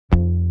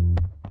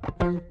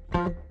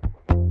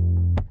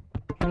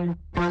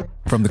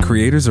From the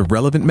creators of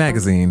Relevant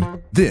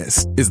Magazine,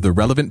 this is the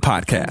Relevant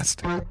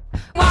Podcast.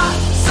 Why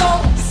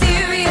so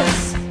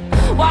serious?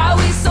 Why are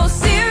we so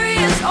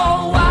serious?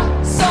 Oh,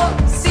 why so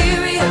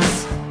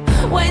serious?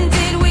 When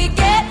did we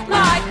get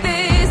like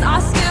this? I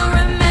still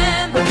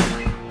remember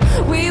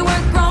we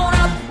were grown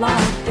up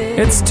like this.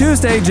 It's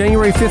Tuesday,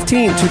 January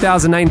 15th,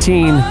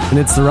 2019, and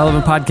it's the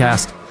Relevant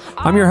Podcast.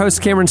 I'm your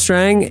host, Cameron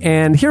Strang,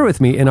 and here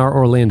with me in our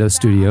Orlando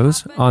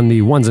studios on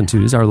the ones and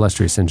twos, our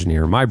illustrious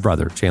engineer, my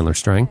brother, Chandler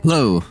Strang.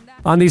 Hello.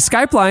 On the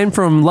Skype line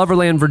from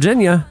Loverland,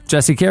 Virginia,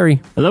 Jesse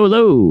Carey. Hello,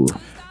 hello.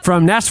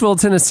 From Nashville,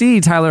 Tennessee,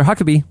 Tyler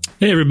Huckabee.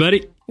 Hey,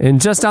 everybody. And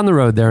just down the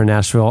road there in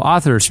Nashville,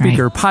 author,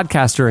 speaker,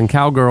 podcaster, and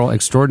cowgirl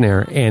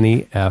extraordinaire,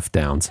 Annie F.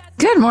 Downs.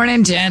 Good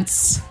morning,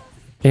 gents.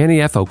 Annie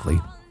F. Oakley.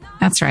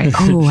 That's right.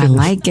 Oh, I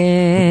like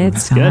it.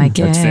 That's good.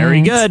 That's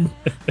very good.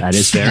 That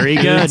is very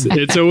good.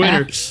 It's a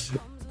winner.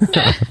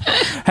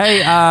 Hey,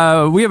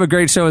 we have a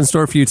great show in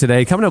store for you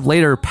today. Coming up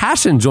later,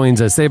 Passion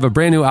joins us. They have a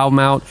brand new album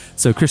out.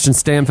 So Christian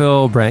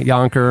Stanfill, Brant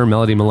Yonker,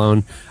 Melody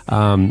Malone.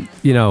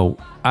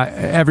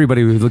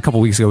 Everybody a couple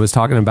weeks ago was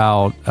talking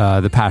about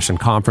the Passion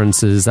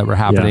conferences that were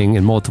happening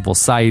in multiple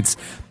sites.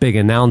 Big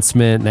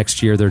announcement.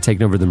 Next year, they're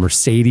taking over the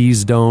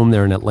Mercedes Dome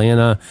there in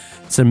Atlanta.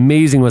 It's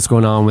amazing what's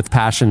going on with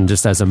Passion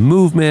just as a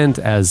movement,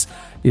 as,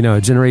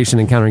 a generation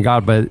encountering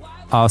God, but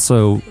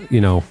also,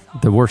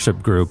 the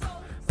worship group,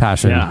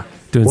 Passion. Yeah.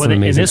 Doing some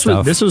amazing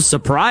stuff. This was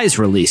surprise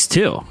release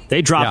too.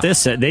 They dropped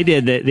this. They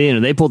did.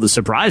 They pulled the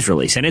surprise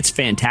release, and it's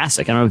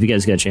fantastic. I don't know if you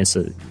guys got a chance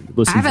to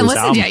listen. I haven't to this listened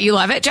album yet. You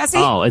love it, Jesse?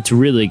 Oh, it's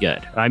really good.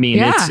 I mean,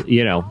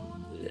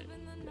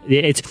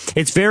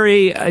 it's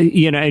very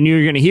and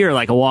you're going to hear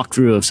like a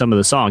walkthrough of some of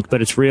the songs,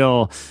 but it's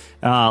real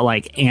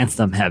like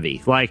anthem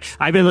heavy. Like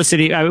I've been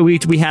listening.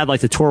 We had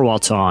like the Tour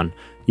Waltz on.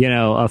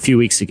 A few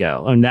weeks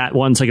ago. And that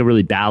one's like a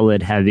really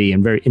ballad heavy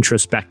and very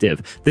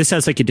introspective. This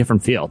has like a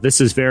different feel. This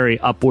is very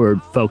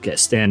upward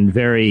focused and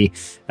very,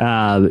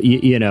 like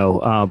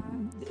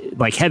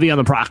heavy on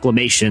the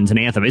proclamations and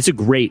anthem. It's a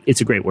great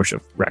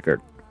worship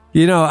record.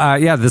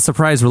 The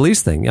surprise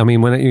release thing. I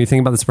mean, when you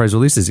think about the surprise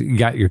releases, you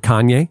got your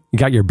Kanye, you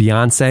got your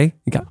Beyonce,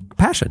 you got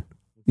Passion.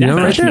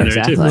 Right there.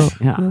 Exactly.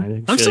 Yeah,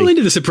 I'm still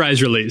into the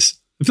surprise release.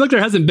 I feel like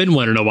there hasn't been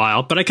one in a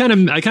while, but I kind of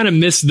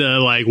miss the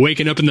like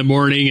waking up in the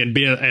morning and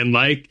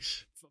something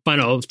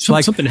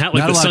happened.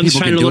 Like the sun's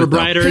shining a little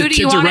brighter,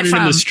 kids are running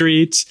in the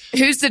streets.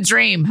 Who's the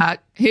dream, Huck?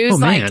 Who's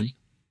man.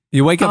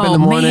 You wake up in the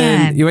morning.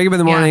 Man. You wake up in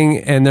the morning,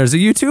 and there's a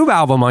YouTube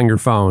album on your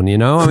phone. I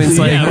mean, it's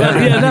like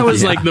that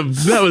was like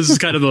that was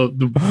kind of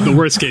the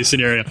worst case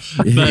scenario.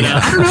 But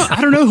I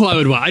don't know who I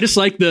would want. I just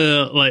like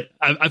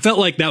I felt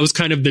like that was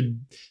kind of the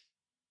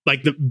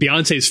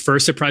Beyonce's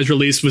first surprise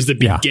release was the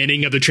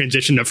beginning of the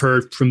transition of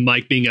her from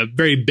like being a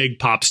very big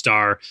pop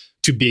star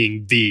to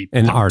being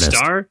an pop artist.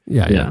 Star.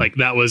 Yeah. Like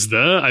that was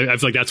I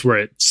feel like that's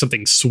where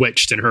something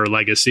switched in her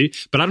legacy.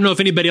 But I don't know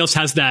if anybody else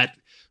has that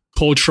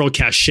cultural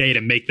cachet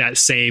to make that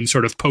same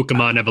sort of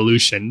Pokemon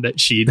evolution that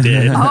she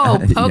did. Oh,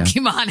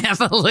 Pokemon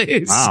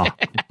evolution. Wow.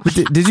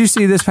 Did you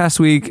see this past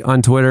week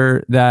on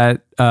Twitter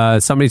that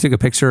somebody took a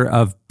picture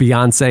of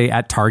Beyonce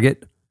at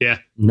Target? Yeah.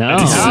 No.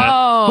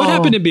 What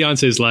happened in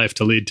Beyonce's life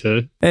to lead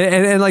to?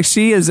 And like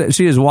she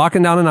is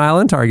walking down an aisle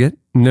in Target,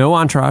 no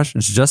entourage,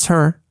 it's just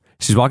her.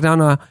 She's walking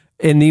down an aisle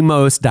in the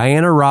most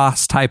Diana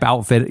Ross type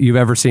outfit you've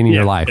ever seen in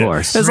your life. Of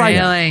course. It's really?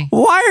 Like,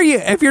 why are you,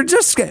 if you're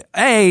just,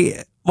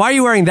 why are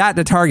you wearing that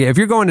to Target? If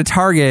you're going to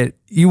Target,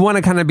 you want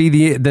to kind of be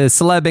the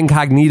celeb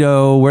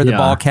incognito, wear the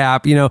ball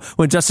cap.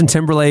 When Justin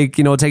Timberlake,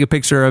 take a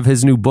picture of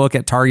his new book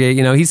at Target,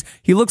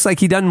 he looks like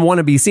he doesn't want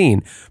to be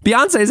seen.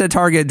 Beyonce's at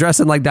Target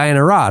dressing like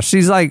Diana Ross.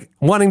 She's like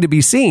wanting to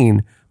be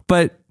seen,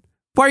 but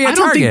why are you at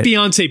Target? I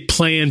don't think Beyonce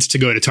plans to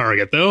go to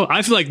Target, though.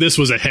 I feel like this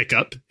was a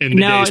hiccup in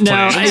the day's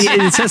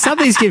plans.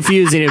 Something's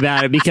confusing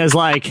about it because,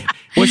 like,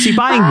 was she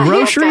buying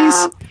groceries?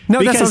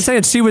 No, that's what I'm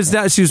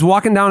saying. She was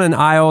walking down an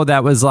aisle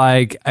that was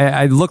like,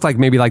 I looked like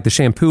maybe like the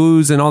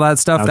shampoos and all that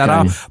stuff. Okay. That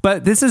aisle.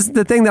 But this is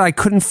the thing that I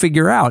couldn't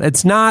figure out.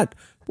 It's not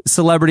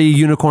celebrity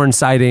unicorn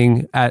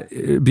sighting at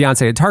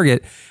Beyonce at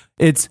Target.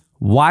 It's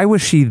why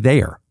was she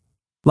there?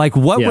 Like,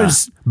 what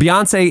was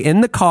Beyonce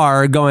in the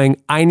car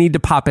going, I need to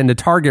pop into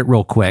Target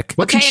real quick?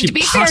 Okay, and to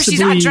be fair, she's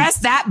not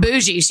dressed that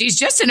bougie. She's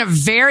just in a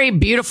very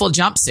beautiful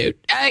jumpsuit.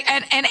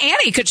 And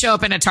Annie could show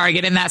up in a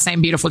Target in that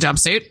same beautiful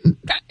jumpsuit.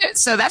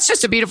 So that's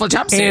just a beautiful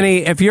jumpsuit.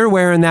 Annie, if you're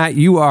wearing that,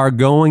 you are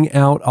going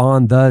out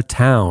on the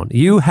town.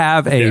 You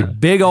have a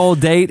big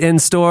old date in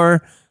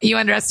store. You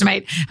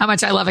underestimate how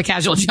much I love a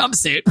casual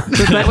jumpsuit.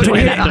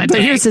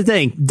 But here's the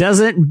thing.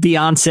 Doesn't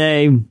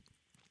Beyonce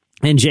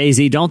and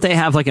Jay-Z, don't they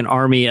have like an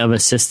army of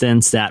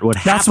assistants that would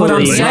happily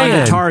run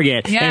to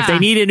Target? Yeah. And if they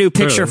need a new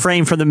picture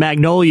frame for the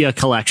Magnolia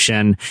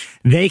collection,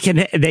 they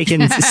can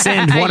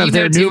send one of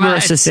their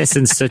numerous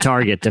assistants to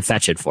Target to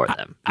fetch it for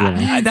them.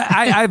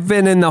 I've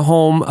been in the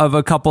home of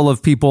a couple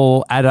of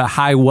people at a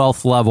high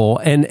wealth level,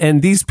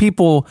 and these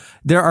people,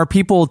 there are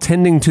people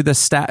tending to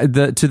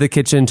to the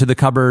kitchen, to the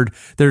cupboard.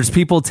 There's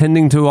people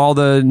tending to all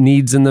the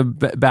needs in the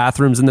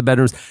bathrooms and the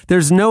bedrooms.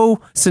 There's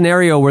no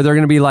scenario where they're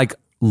going to be like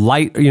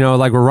light,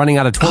 like we're running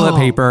out of toilet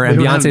paper and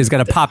Beyonce's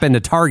got to pop into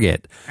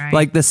Target. Right.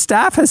 Like the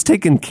staff has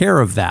taken care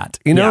of that.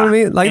 You know what I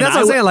mean? Like And that's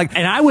what I'm saying. Like,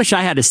 and I wish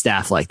I had a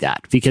staff like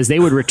that, because they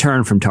would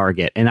return from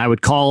Target and I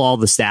would call all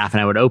the staff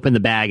and I would open the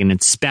bag and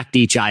inspect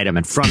each item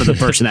in front of the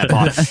person that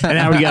bought it. And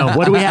I would go,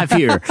 what do we have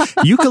here?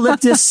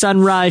 Eucalyptus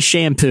Sunrise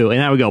shampoo.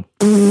 And I would go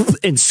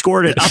and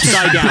squirt it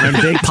upside down in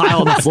a big pile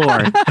on the floor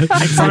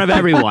in front of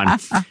everyone.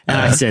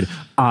 And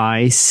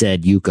I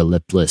said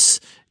eucalyptus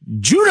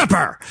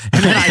juniper,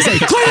 and then I say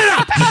clean it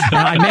up, and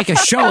I make a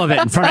show of it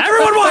in front of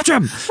everyone. Watch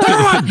him,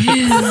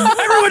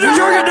 everyone do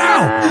Target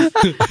now.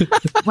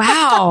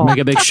 Wow, Make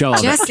a big show of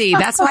it. Jesse,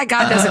 that's why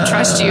God doesn't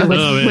trust you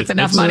with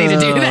enough money to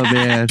do that.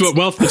 man.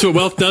 That's what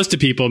wealth does to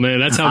people, man.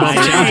 That's how wealth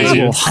I changes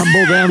you. will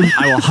humble them.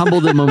 I will humble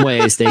them in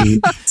ways they do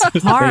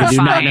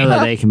not know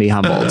that they can be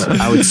humbled.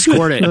 I would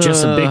squirt it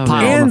just a big pile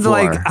on the and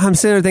floor. like I'm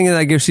sitting there thinking,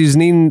 like, if she's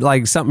needing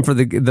like something for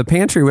the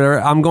pantry,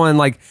 whatever, I'm going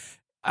like,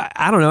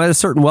 I don't know, at a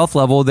certain wealth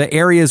level, the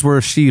areas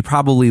where she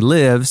probably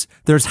lives,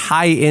 there's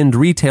high-end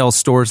retail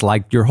stores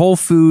like your Whole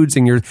Foods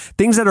and your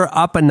things that are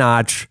up a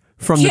notch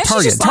from Can't the she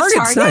Target. just love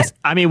Target's Target? nice.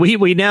 I mean,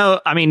 we know.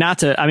 I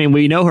mean,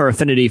 we know her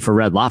affinity for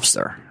Red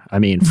Lobster. I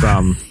mean,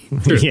 from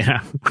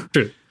yeah.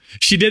 True.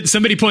 She did.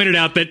 Somebody pointed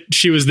out that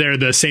she was there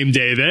the same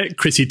day that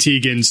Chrissy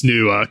Teigen's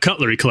new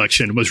cutlery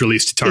collection was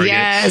released to Target.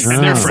 Yes,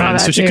 and they're I saw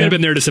friends, that so she too. could have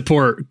been there to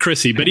support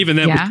Chrissy. But even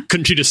then, Yeah.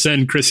 couldn't she just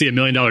send Chrissy $1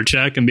 million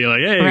check and be like,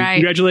 "Hey, Right.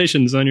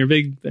 congratulations on your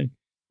big thing"?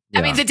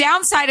 I mean, the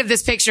downside of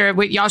this picture,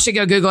 y'all should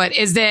go Google it,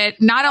 is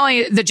that not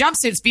only the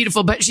jumpsuit's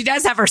beautiful, but she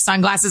does have her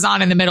sunglasses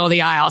on in the middle of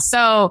the aisle.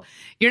 So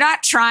you're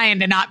not trying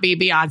to not be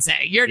Beyonce.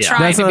 You're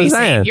trying That's to what be I'm seen.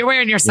 saying. You're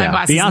wearing your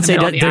sunglasses in the Beyonce,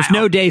 middle of the there's aisle.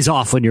 no days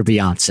off when you're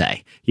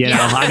Beyonce. You know,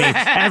 I mean,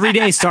 every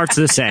day starts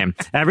the same.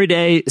 Every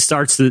day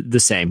starts the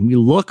same. You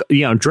look,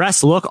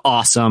 dress, look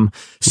awesome,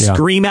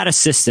 scream at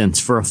assistants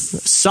for a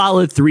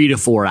solid 3 to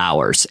 4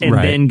 hours, and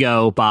Right. then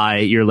go buy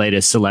your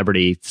latest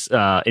celebrity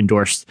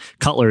endorsed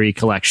cutlery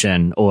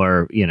collection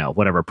or,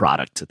 whatever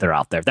product they're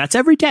out there. That's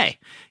every day.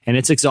 And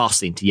it's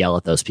exhausting to yell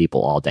at those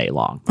people all day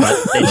long, but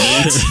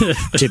it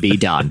needs to be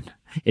done.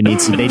 They need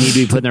to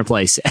be put in their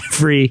place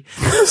every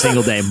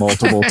single day,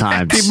 multiple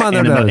times. Keep on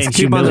their toes.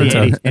 Keep on their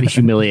toes. In a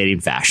humiliating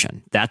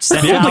fashion. That's the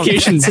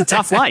application. It's a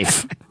tough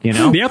life,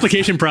 The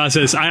application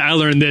process, I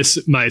learned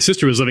this. My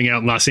sister was living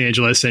out in Los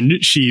Angeles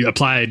and she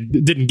applied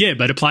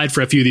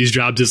for a few of these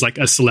jobs as like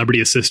a celebrity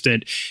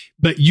assistant.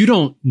 But you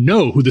don't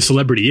know who the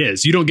celebrity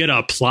is. You don't get to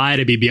apply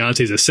to be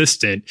Beyonce's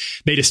assistant.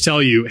 They just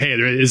tell you, hey,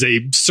 there is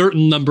a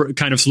certain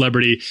kind of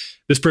celebrity.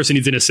 This person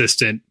needs an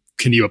assistant.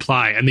 Can you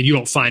apply? And then you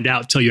don't find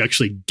out till you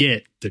actually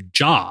get the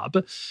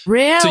job.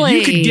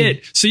 Really?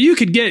 So you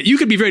could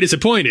be very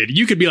disappointed.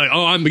 You could be like,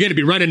 oh, I'm going to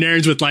be running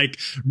errands with like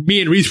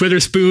me and Reese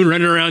Witherspoon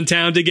running around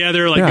town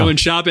together, like going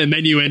shopping. And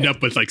then you end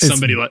up with like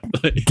somebody like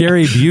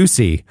Gary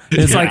Busey.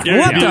 It's like, Gary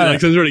what Busey, the? like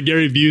some sort of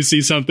Gary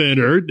Busey something,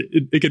 or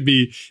it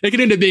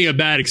could end up being a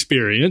bad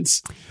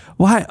experience.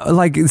 Why?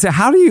 Like, so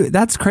how do you?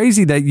 That's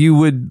crazy that you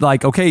would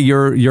like. Okay,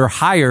 you're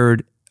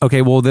hired.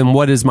 Okay, well then,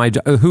 what is my?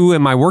 Who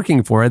am I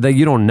working for? That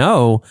you don't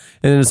know,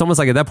 and it's almost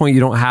like at that point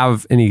you don't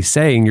have any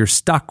saying. You're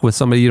stuck with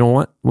somebody you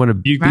don't want to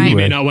be You with.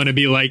 may not want to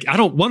be like, I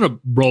don't want to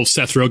roll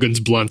Seth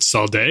Rogen's blunts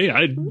all day.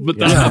 But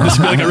that this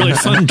would be like a really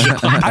fun job.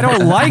 I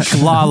don't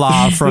like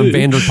Lala from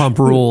Vanderpump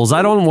Rules.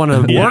 I don't want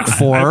to work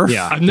for her.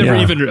 I've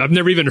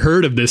never even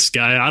heard of this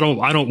guy. I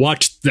don't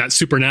watch that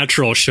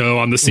Supernatural show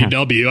on the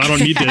CW. I don't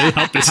need to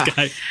help this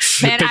guy.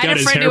 Man, pick I had out a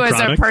his friend hair who was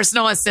product. a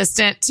personal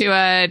assistant to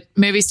a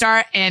movie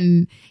star,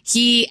 and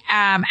he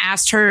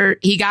asked her,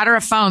 he got her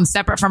a phone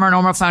separate from her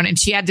normal phone, and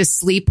she had to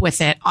sleep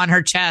with it on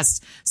her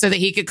chest so that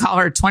he could call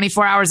her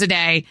 24 hours a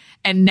day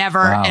and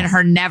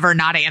her never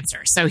not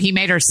answer. So he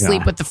made her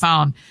sleep with the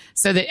phone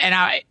so that,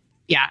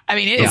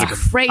 it is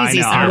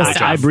crazy. I know.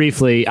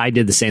 I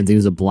did the same thing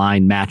as a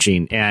blind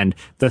matching, and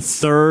the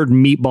third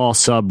meatball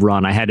sub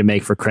run I had to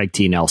make for Craig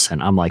T.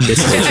 Nelson. I'm like, this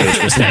is a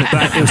huge mistake.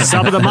 But it was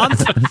sub of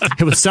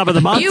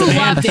the month. You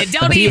loved it.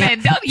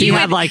 He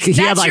had like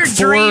your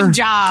 4 dream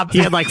job. He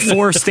had like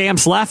 4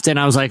 stamps left, and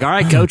I was like, all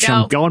right, coach,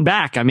 I'm going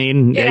back. I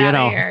mean, Get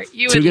outta here.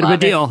 You too would good of a love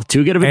deal.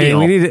 Too good of a Hey, deal.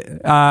 we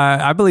need.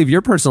 I believe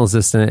your personal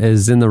assistant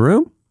is in the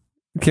room.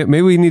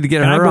 Maybe we need to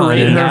get Can I her on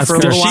berate and her ask for a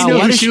her. Did little she while? know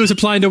What who is she was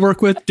applying to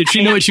work with? Did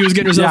she know what she was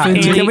getting herself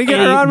into? Can we get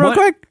her on real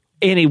quick?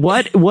 Annie,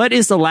 what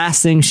is the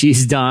last thing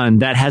she's done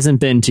that hasn't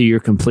been to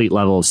your complete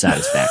level of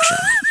satisfaction?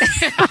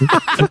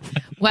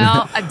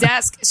 Well, a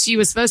desk. She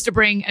was supposed to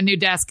bring a new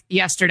desk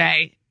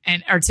yesterday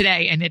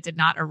today, and it did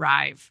not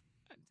arrive.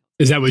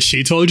 Is that what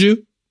she told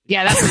you?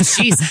 Yeah, that's what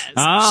she says.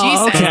 Oh, she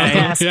says okay. the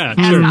desk Yeah,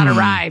 has sure. not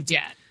arrived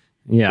yet.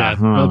 Yeah,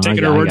 Well,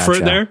 taking her word for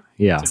it there.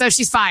 Yeah. So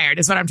she's fired,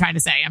 is what I'm trying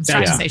to say. I'm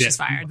trying to say she's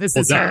fired. This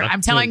is her.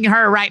 I'm telling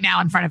her right now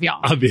in front of y'all.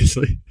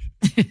 Obviously.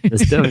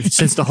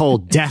 Since the whole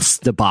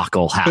desk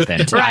debacle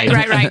happened.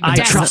 Right. I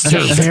Desk trust her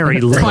gate. very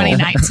little.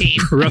 2019.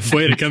 Rough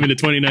way to come into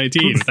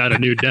 2019 without a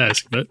new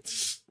desk, but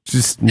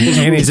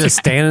Annie's just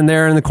standing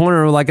there in the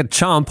corner like a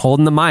chump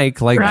holding the mic,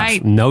 like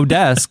Right. no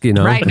desk,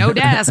 Right, no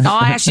desk. All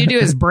I ask you to do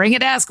is bring a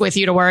desk with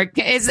you to work.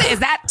 Is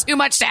that too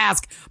much to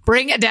ask?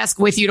 Bring a desk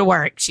with you to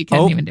work. She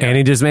couldn't even do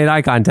Annie it. just made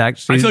eye contact.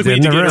 I She's feel like we in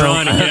need to the get her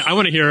room. on. I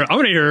want to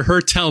hear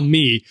her tell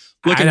me,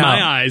 look I in my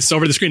know. eyes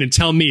over the screen and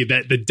tell me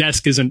that the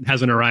desk hasn't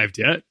arrived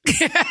yet.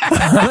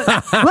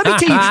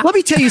 Let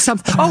me tell you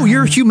something. Oh,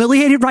 you're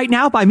humiliated right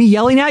now by me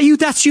yelling at you?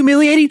 That's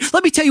humiliating?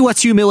 Let me tell you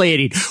what's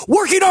humiliating.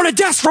 Working on a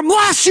desk from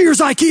last year's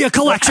IKEA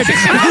collection.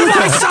 Out of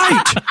my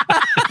sight!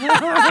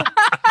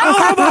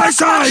 Out of my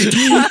sight!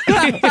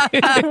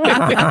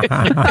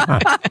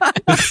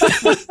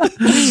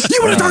 You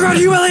want to talk about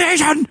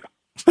humiliation?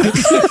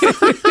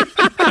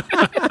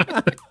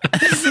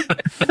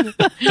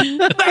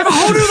 I have a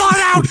whole new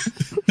line out!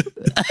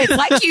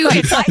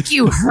 It's like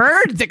you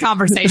heard the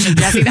conversation,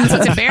 Jesse. That's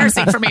what's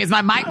embarrassing for me is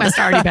my mic must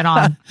have already been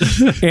on.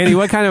 Annie,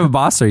 what kind of a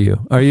boss are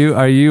you? Are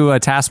you a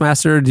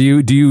taskmaster? Do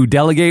you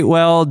delegate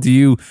well? Do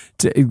you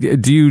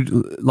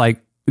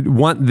like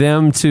want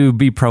them to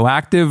be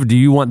proactive? Do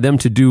you want them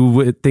to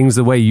do things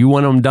the way you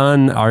want them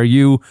done? Are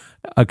you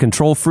a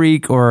control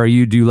freak, or do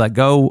you let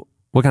go?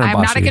 What kind of I'm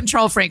boss not are a you?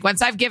 control freak.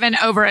 Once I've given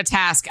over a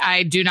task,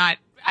 I do not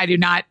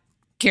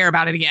care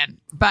about it again.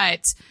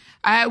 But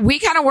we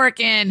kind of work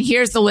in,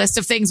 here's the list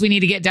of things we need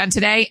to get done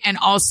today. And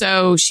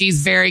also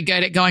she's very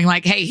good at going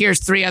like, hey,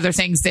 here's 3 other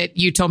things that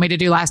you told me to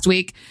do last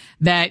week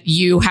that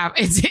you have.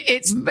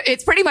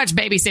 It's pretty much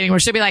babysitting where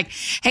she'll be like,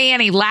 hey,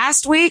 Annie,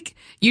 last week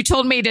you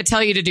told me to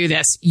tell you to do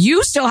this.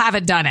 You still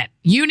haven't done it.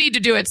 You need to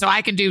do it so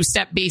I can do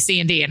step B, C,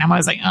 and D. And I'm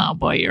always like, oh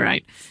boy, you're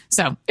right.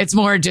 So it's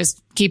more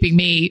just keeping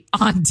me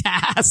on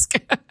task.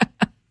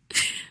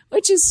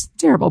 Which is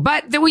terrible.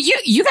 But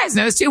you guys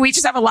know this too. We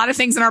just have a lot of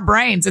things in our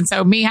brains. And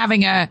so me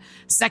having a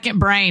second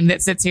brain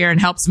that sits here and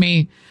helps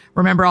me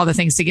remember all the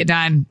things to get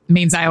done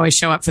means I always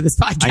show up for this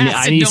podcast.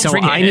 I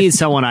need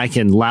someone I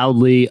can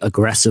loudly,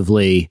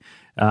 aggressively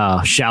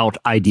shout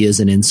ideas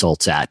and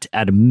insults at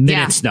a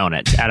minute's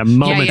notice, at a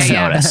moment's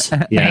notice.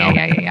 You know?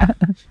 Yeah.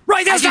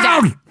 Write this I do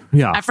that. down!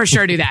 Yeah. I for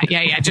sure do that.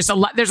 Yeah. Just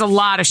there's a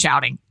lot of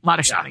shouting. In, Write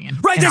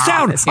in this our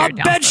down! office here A at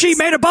bed Downforce. sheet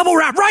made of bubble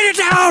wrap! Write it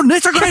down!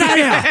 It's a great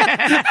idea!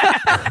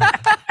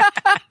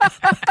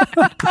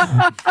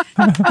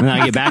 And then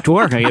I get back to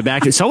work.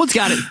 Someone's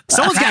got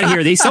to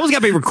hear these. Someone's got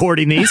to be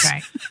recording these.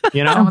 Right.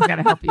 You know, Someone's got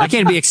to help you. I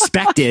can't be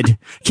expected.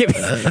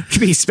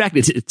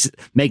 To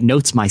make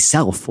notes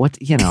myself. What,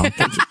 you know?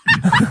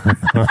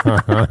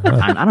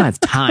 I don't have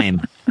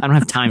time. I don't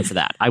have time for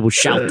that. I will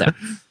shout them.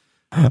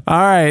 All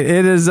right,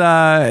 it is.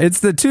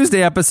 It's the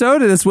Tuesday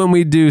episode, and it's when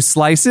we do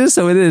slices.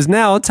 So it is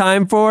now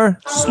time for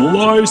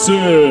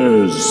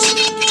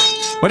Slices.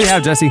 What do you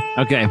have, Jesse?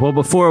 Okay, well,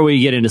 before we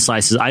get into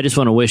slices, I just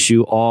want to wish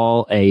you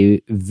all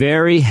a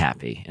very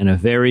happy and a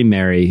very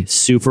merry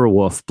Super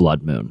Wolf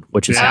Blood Moon,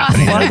 which is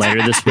happening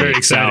later this week. Very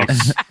exciting.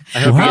 So I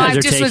hope you I guys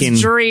are just taking.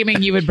 was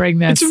dreaming you would bring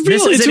this.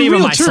 This isn't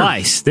even my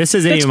slice. This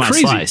isn't even my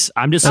crazy. slice.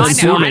 I'm just I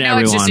informing know.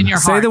 It's just in everyone. your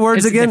Say heart. the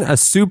words It's again. different. A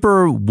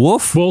super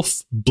wolf.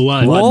 Wolf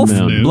blood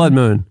Moon. Blood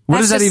moon. What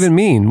That's does that just- even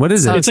mean? What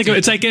is it?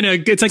 It's like in a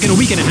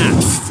week and a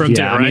half from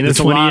today, Yeah, right? I mean, there's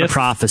The a lot of 20th.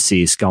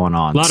 prophecies going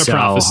on. A lot of So,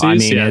 prophecies, I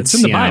mean, yeah. It's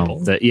in the you know,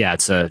 Bible.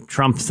 it's a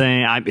Trump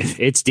thing.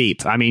 It's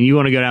deep. I mean, you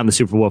want to go down the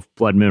Super Wolf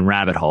Blood Moon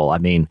rabbit hole. I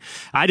mean,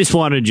 I just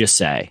want to just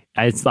say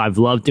I've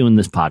loved doing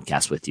this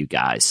podcast with you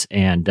guys,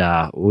 and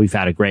we've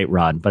had a great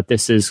run. But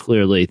this is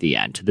clearly the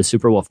end. The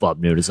Super Wolf Blood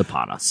Moon is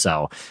upon us.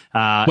 So,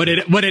 What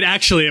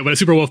a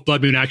Super Wolf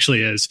Blood Moon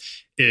actually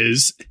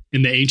is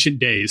in the ancient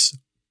days,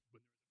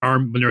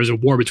 when there was a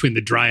war between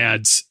the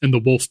Dryads and the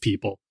Wolf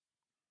people.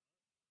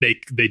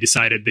 They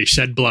decided they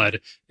shed blood,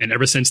 and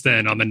ever since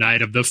then, on the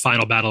night of the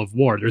final battle of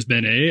war, there's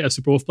been a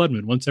Super Wolf Blood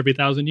Moon once every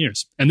 1,000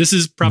 years, and this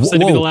is prophesied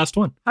to be Whoa. the last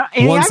one.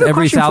 Annie, I Once have a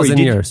every question for you. 1,000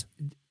 years.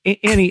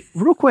 Annie,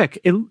 real quick,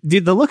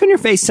 the look on your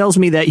face tells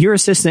me that your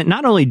assistant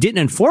not only didn't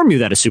inform you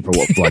that a Super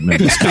Wolf Blood Moon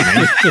was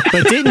coming,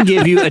 but didn't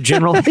give you a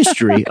general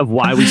history of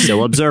why we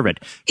still observe it.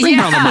 Bring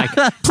her on the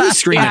mic. Please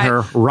scream at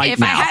her right if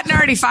now. I hadn't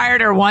already fired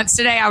her once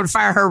today, I would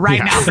fire her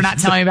right now for not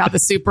telling me about the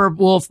Super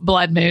Wolf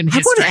Blood Moon I want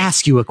history. to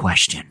ask you a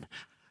question.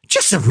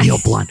 Just a real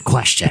blunt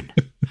question.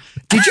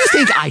 Did you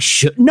think I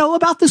should know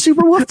about the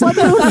Super Wolf Blood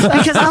Moon?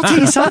 Because I'll tell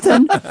you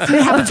something.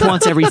 It happens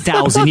once every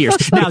 1,000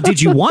 years. Now, did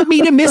you want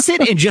me to miss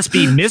it and just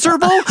be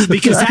miserable?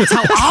 Because that's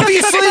how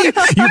obviously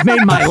you've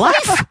made my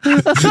life?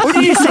 Or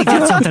did you think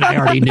that's something I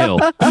already knew?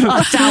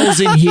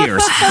 1,000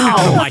 years.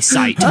 Out of my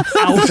sight.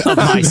 Out of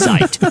my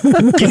sight.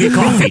 Give me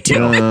coffee, too.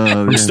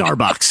 From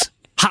Starbucks.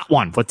 Hot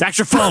one with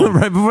extra foam.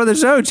 Right before the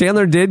show,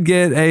 Chandler did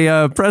get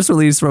a press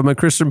release from a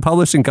Christian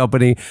publishing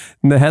company,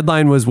 and the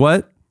headline was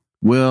what?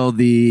 Will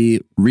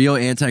the real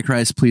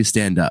Antichrist please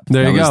stand up?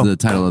 There you that go. was the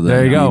title of the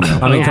There you go.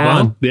 email. I mean, come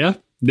on. Yeah,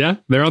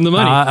 they're on the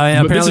money.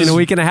 But Apparently, this in a is-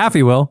 week and a half,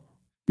 he will.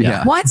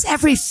 Yeah. Once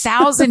every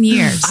 1,000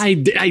 years.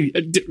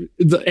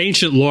 the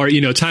ancient lore,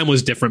 time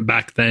was different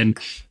back then.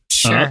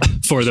 Sure.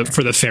 For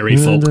the fairy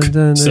folk,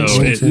 so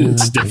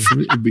it's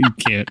different. You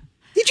can't.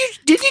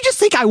 Did you just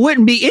think I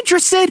wouldn't be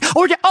interested?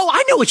 Or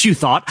I know what you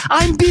thought.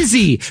 I'm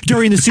busy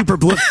during the super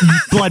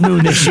blood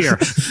moon this year.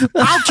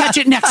 I'll catch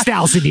it next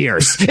 1,000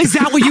 years. Is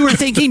that what you were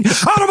thinking?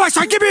 Out of my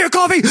sight, give me a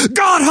coffee.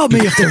 God help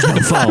me if there's no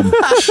foam.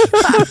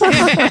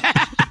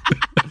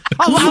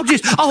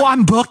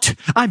 I'm booked.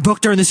 I'm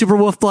booked during the Super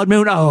Wolf Blood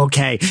Moon. Oh,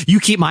 okay. You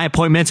keep my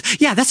appointments.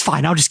 Yeah, that's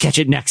fine. I'll just catch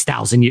it next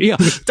 1,000 years. Yeah,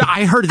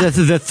 I heard that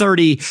the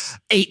 30,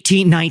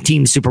 18,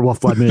 19 Super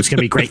Wolf Blood Moon is going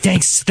to be great.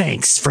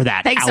 Thanks for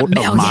that. Thanks out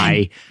of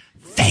my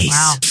face.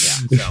 Wow.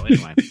 Yeah, so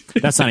anyway,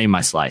 that's not even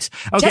my slice.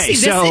 Okay,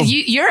 Jesse,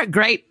 you're a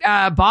great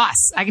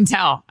boss. I can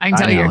tell.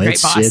 You're a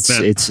great boss.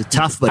 It's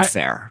tough but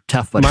fair.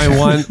 Tough but my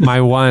fair.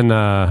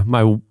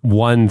 my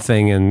one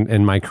thing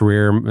in my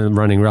career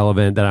running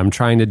Relevant that I'm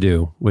trying to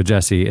do with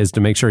Jesse is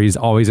to make sure he's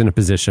always in a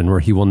position where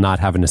he will not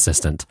have an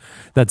assistant.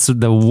 That's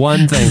the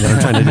one thing that I'm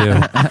trying to do.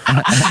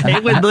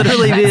 It would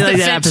literally be like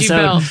that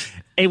episode.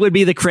 It would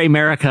be the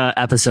Kramerica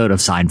episode of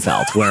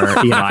Seinfeld, where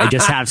I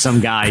just have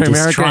some guy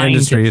just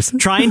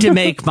trying to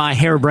make my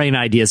harebrained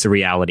ideas a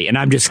reality, and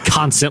I'm just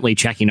constantly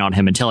checking on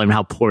him and telling him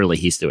how poorly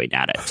he's doing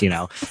at it.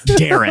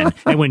 Darren,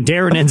 and when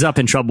Darren ends up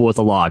in trouble with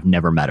the law, I've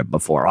never met him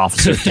before.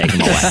 Officers take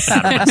him away.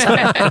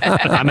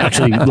 I'm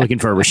actually looking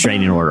for a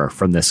restraining order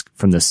from this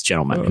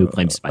gentleman who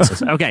claims he's my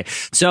sister. Okay,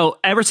 so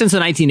ever since the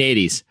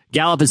 1980s.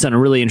 Gallup has done a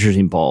really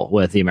interesting poll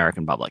with the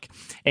American public,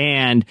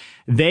 and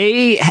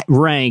they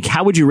rank,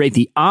 how would you rate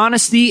the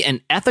honesty and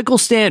ethical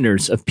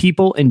standards of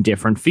people in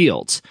different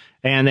fields?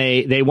 And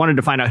they wanted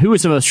to find out who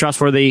was the most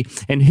trustworthy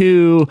and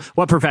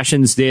what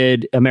professions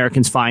did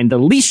Americans find the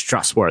least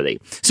trustworthy.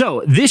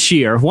 So this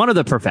year, one of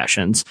the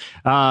professions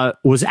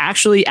was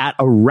actually at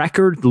a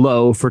record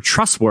low for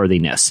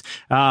trustworthiness.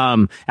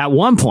 At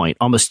one point,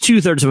 almost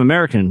 2/3 of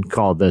Americans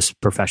called this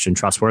profession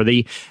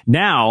trustworthy.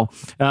 Now,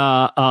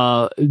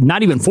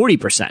 not even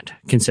 40%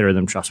 consider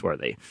them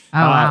trustworthy.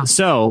 Oh,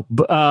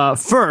 wow.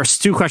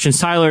 First, two questions.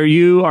 Tyler,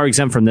 you are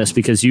exempt from this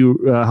because you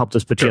helped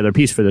us put together a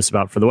piece for the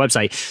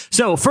website.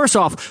 So first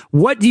off,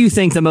 what do you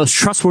think the most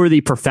trustworthy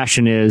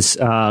profession is?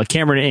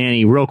 Cameron and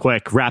Annie, real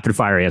quick, rapid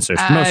fire answers.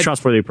 Most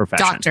trustworthy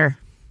profession. Doctor.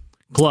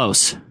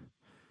 Close.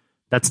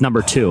 That's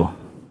number 2.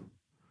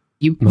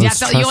 You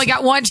only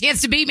got one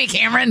chance to beat me,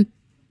 Cameron.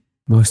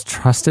 Most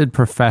trusted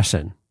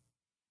profession.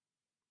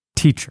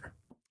 Teacher.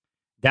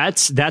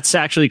 That's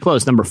actually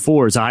close. Number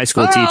 4 is a high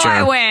school teacher.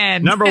 I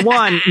win. Number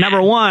one,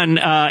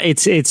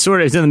 it's in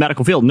the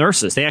medical field.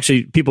 Nurses.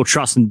 People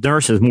trust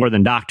nurses more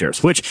than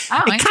doctors, which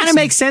it kind of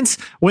makes sense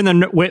when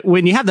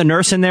you have the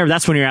nurse in there.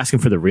 That's when you're asking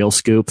for the real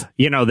scoop.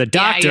 The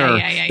doctor,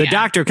 the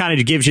doctor kind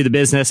of gives you the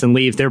business and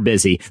leave. They're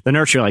busy. The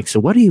nurse, you're like, so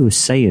what he was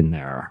saying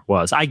there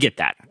was, I get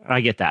that.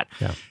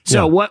 Yeah.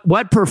 So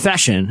what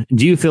profession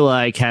do you feel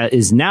like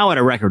is now at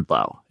a record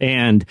low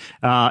and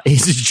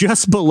is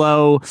just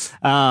below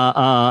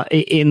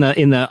in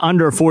the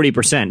under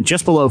 40%,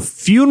 just below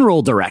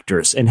funeral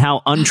directors and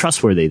how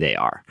untrustworthy they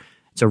are?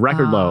 It's a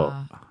record low.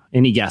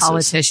 Any guesses?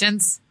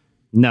 Politicians?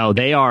 No,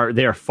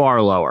 they're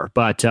far lower,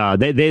 but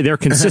they're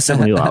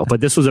consistently low.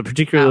 But this was a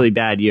particularly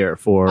bad year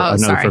for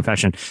another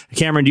profession.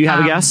 Cameron, do you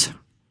have a guess?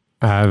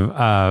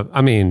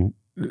 I'm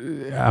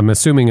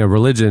assuming a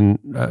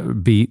religion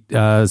beat,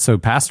 so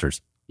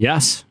pastors.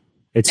 Yes.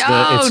 It's the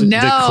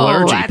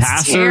clergy. That's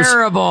Pastors,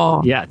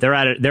 terrible. Yeah, they're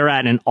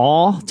at an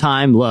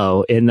all-time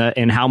low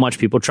in how much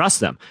people trust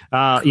them.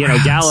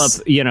 Gallup,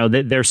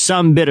 there's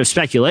some bit of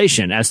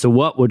speculation as to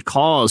what would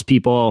cause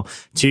people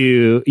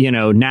to,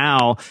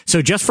 now.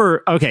 So just for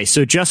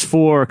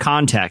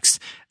context,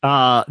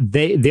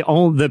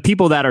 the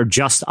people that are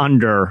just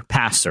under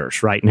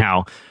pastors right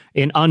now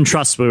in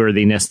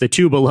untrustworthiness, the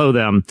two below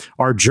them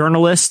are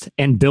journalists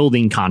and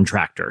building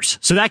contractors.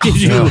 So that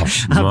gives you Did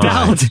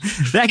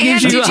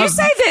you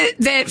say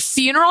that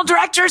funeral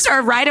directors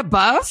are right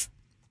above?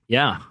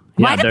 Yeah.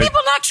 Why do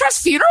people not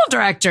trust funeral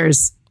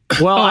directors?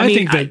 Well, I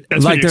think that's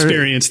been an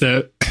experience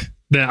that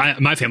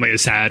my family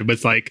has had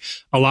with like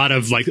a lot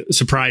of like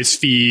surprise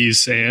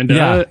fees and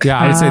I'd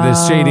say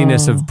the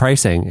shadiness of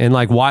pricing and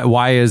like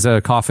why is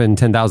a coffin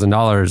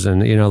 $10,000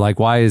 and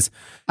why is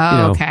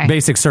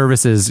basic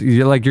services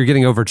you're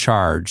getting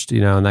overcharged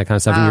and that kind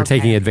of stuff and you're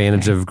taking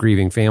advantage of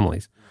grieving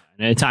families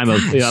in a time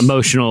of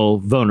emotional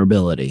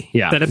vulnerability.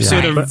 Yeah, that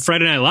episode of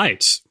Friday Night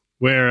Lights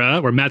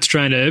where Matt's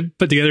trying to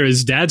put together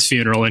his dad's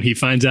funeral and he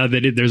finds out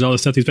that there's all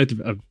this stuff he's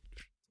expected.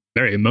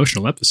 Very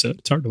emotional episode.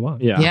 It's hard to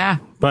watch. Yeah.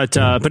 But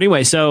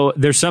anyway, so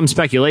there's some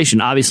speculation.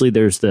 Obviously,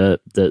 there's the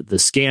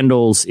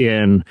scandals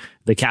in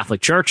the Catholic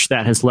Church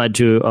that has led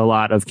to a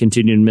lot of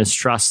continued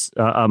mistrust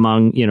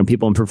among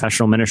people in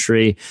professional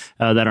ministry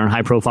that are in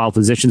high profile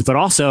positions. But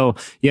also,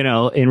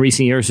 in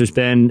recent years, there's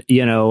been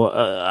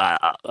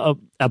a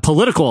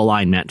political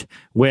alignment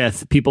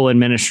with people in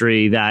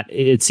ministry that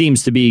it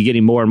seems to be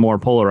getting more and more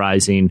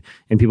polarizing,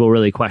 and people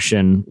really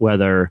question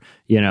whether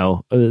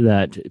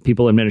that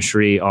people in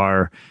ministry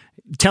are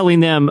telling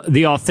them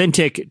the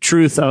authentic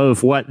truth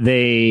of what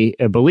they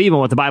believe and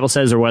what the Bible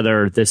says, or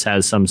whether this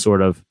has some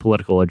sort of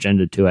political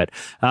agenda to it.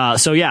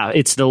 So yeah,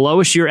 it's the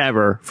lowest year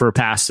ever for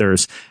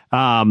pastors.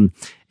 The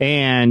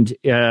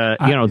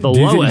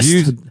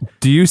lowest.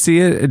 Do you see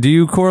it? Do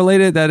you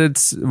correlate it that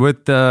it's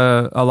with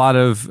a lot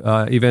of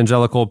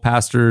evangelical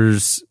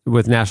pastors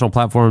with national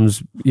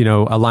platforms,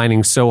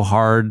 aligning so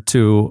hard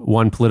to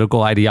one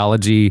political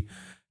ideology?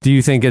 Do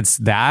you think it's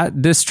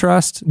that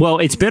distrust? Well,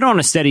 it's been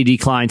on a steady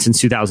decline since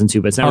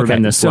 2002, but it's never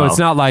been this low. So it's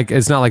not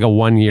like a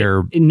 1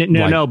 year.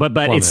 No, but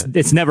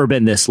it's never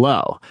been this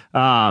low.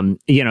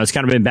 It's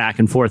kind of been back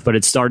and forth, but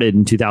it started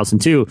in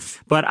 2002.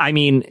 But I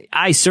mean,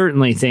 I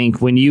certainly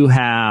think when you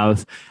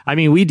have,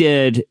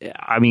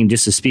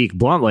 just to speak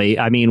bluntly,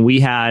 we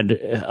had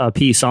a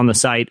piece on the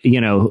site,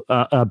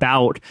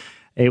 about.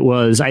 It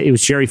was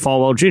Jerry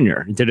Falwell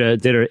Jr. did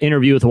an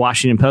interview with the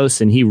Washington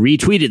Post, and he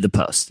retweeted the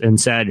post and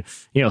said,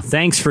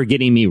 thanks for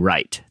getting me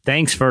right.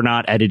 Thanks for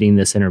not editing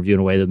this interview in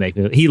a way that make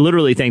me. He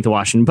literally thanked the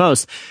Washington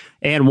Post.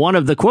 And one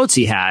of the quotes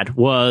he had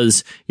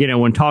was,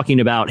 when talking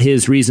about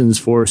his reasons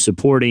for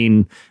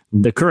supporting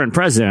the current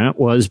president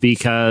was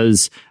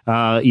because,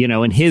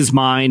 in his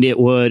mind, it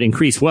would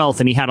increase wealth.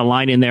 And he had a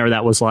line in there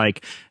that was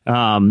like,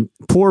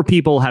 poor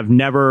people have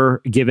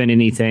never given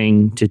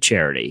anything to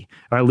charity,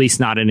 or at least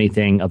not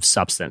anything of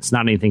substance,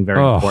 not anything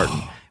very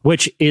important,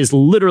 which is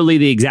literally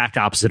the exact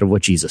opposite of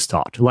what Jesus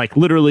taught. Like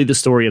literally the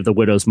story of the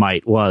widow's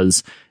mite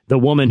was the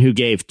woman who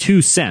gave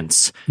 2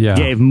 cents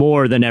gave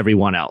more than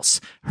everyone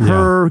else.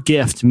 Her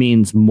gift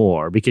means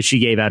more because she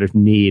gave out of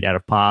need, out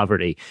of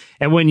poverty.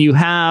 And when you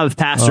have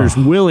pastors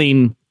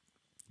willing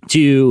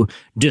to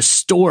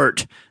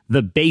distort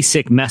the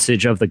basic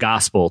message of the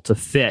gospel to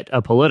fit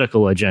a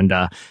political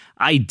agenda,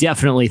 I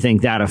definitely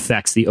think that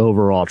affects the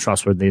overall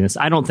trustworthiness.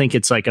 I don't think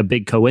it's like a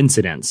big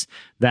coincidence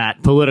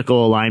that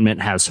political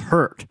alignment has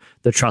hurt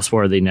the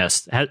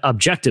trustworthiness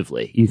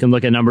objectively. You can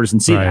look at numbers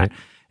and see that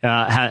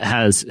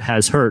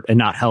has hurt and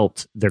not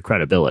helped their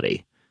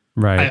credibility.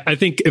 Right. I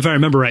think if I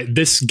remember right,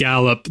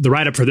 the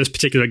write-up for this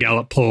particular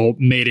Gallup poll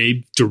made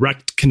a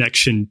direct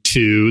connection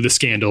to the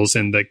scandals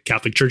in the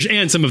Catholic Church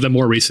and some of the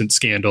more recent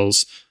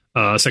scandals,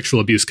 sexual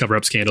abuse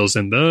cover-up scandals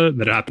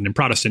that happened in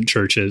Protestant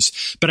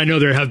churches. But I know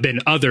there have been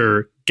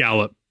other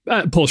Gallup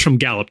polls from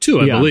Gallup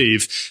too, I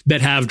believe,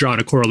 that have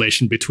drawn a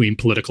correlation between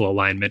political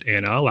alignment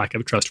and a lack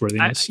of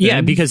trustworthiness.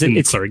 Because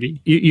it's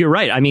clergy. You're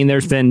right. I mean,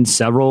 there's been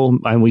several,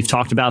 and we've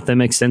talked about them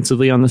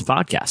extensively on this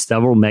podcast,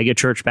 several mega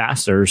church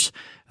pastors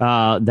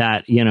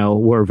that,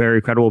 were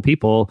very credible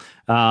people,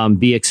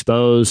 be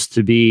exposed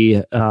to be,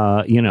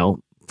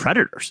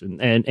 predators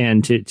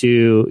and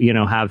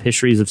to have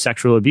histories of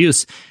sexual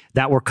abuse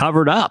that were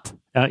covered up.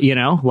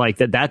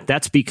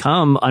 That's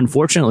become,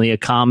 unfortunately, a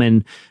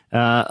common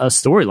a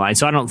storyline.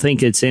 So I don't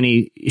think it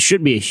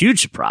should be a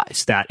huge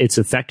surprise that it's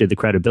affected the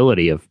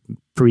credibility of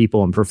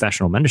people in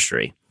professional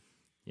ministry.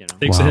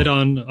 Takes a hit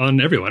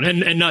on everyone,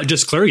 and not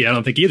just clergy. I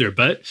don't think either,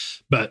 but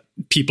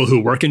people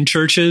who work in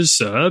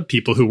churches,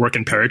 people who work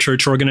in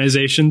parachurch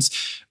organizations,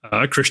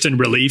 Christian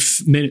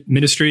relief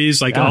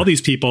ministries, all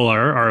these people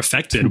are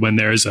affected when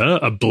there's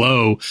a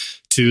blow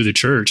to the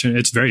church, and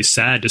it's very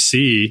sad to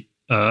see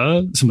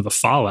some of the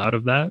fallout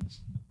of that.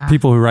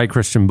 People who write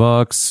Christian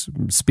books,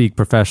 speak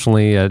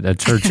professionally at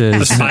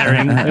churches.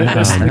 Aspiring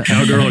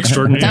cowgirl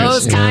extraordinaires.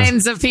 Those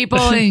kinds of people.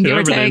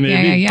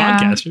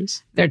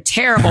 Podcasters. They're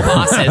terrible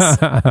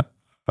bosses.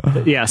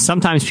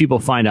 Sometimes people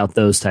find out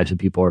those types of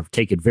people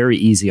take it very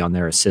easy on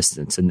their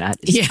assistants, and that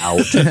is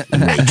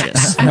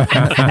outrageous.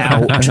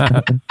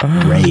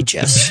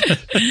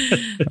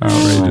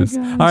 Outrageous.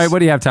 All right, what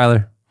do you have,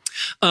 Tyler?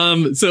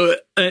 So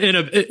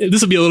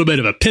this will be a little bit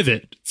of a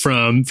pivot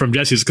from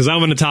Jesse's, because I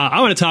want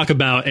to talk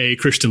about a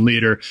Christian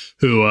leader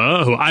who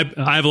I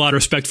have a lot of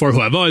respect for, who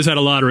I've always had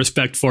a lot of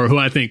respect for, who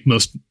I think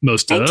most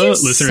Thank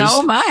listeners you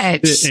so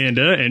much.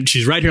 And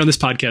she's right here on this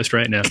podcast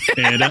right now.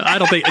 And I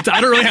don't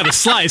really have a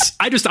slice.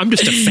 I'm just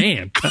a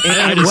fan.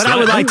 What I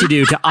would like to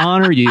do to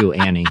honor you,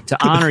 Annie,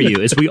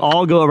 is we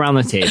all go around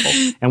the table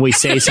and we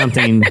say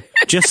something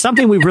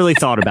we've really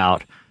thought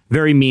about.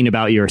 Very mean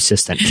about your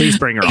assistant. Please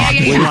bring her on.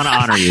 We want to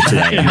honor you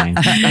today. And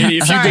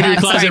if you go to your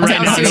closet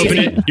right now and open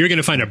it, you're going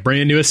to find a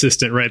brand new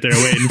assistant right there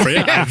waiting for you.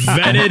 I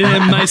vetted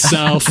him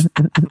myself.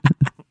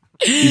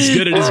 He's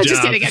good at his job.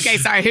 Just kidding. Okay,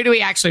 sorry. Who do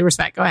we actually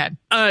respect? Go ahead.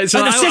 An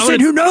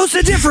assistant who knows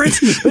the difference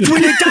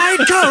between a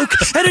Diet Coke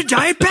and a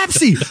Giant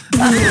Pepsi.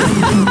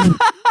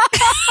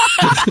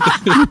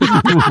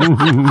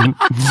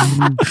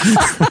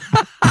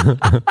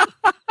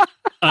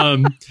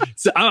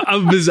 So I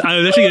was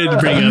actually going to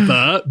bring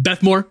up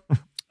Beth Moore,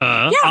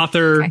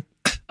 author,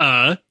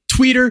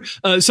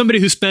 tweeter, somebody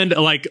who spent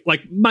I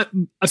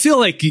feel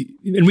like,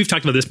 and we've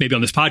talked about this maybe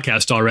on this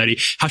podcast already,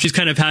 how she's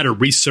kind of had a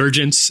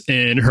resurgence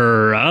in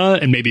her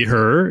and maybe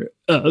her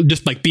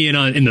just like being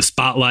in the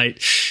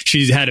spotlight.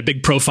 She's had a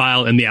big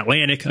profile in the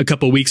Atlantic a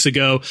couple weeks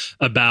ago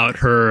about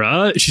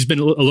her. She's been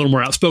a little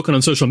more outspoken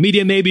on social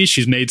media. Maybe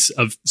she's made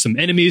some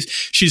enemies.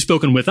 She's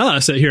spoken with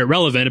us here at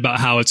Relevant about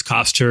how it's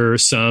cost her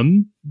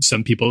some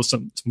people,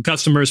 some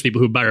customers,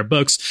 people who buy her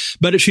books.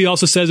 But she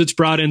also says it's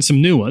brought in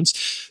some new ones.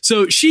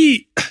 So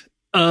she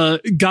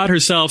got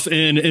herself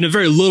in a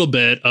very little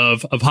bit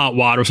of hot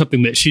water,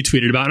 something that she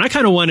tweeted about. And I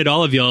kind of wanted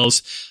all of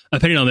y'all's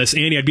opinion on this.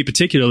 Annie, I'd be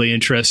particularly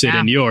interested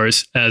in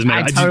yours. I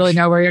totally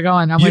know where you're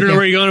going. You don't know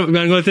where you're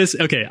going with this?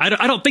 Okay.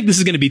 I don't think this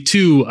is going to be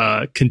too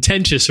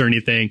contentious or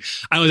anything.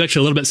 I was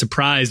actually a little bit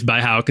surprised by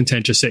how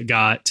contentious it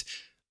got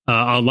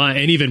online.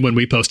 And even when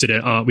we posted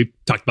it, we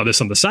talked about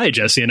this on the site,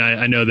 Jesse, and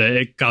I know that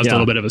it caused a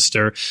little bit of a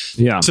stir.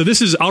 Yeah. So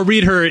I'll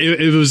read her.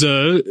 It was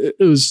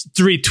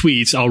 3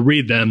 tweets. I'll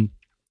read them.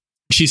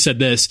 She said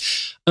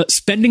this: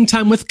 spending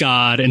time with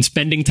God and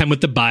spending time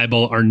with the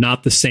Bible are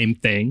not the same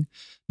thing.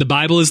 The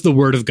Bible is the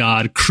word of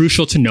God,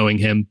 crucial to knowing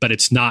him, but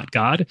it's not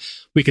God.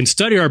 We can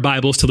study our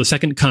Bibles till the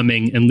second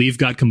coming and leave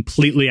God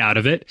completely out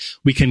of it.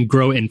 We can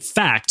grow in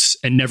facts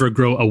and never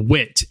grow a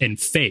whit in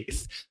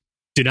faith.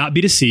 Do not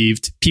be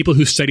deceived. People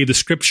who study the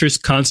scriptures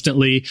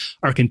constantly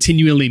are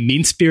continually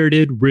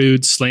mean-spirited,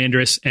 rude,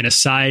 slanderous, and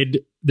aside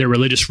their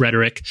religious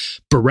rhetoric,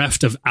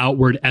 bereft of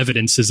outward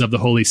evidences of the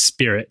Holy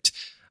Spirit,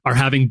 are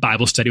having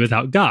Bible study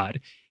without God.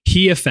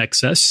 He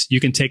affects us. You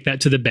can take that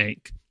to the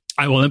bank.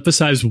 I will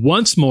emphasize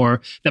once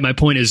more that my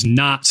point is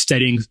not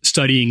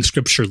studying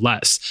scripture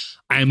less.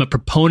 I am a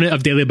proponent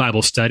of daily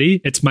Bible study.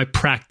 It's my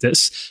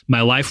practice,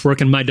 my life work,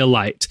 and my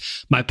delight.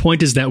 My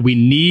point is that we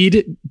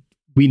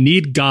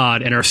need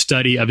God in our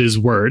study of his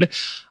word.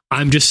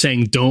 I'm just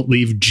saying don't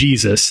leave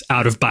Jesus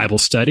out of Bible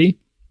study.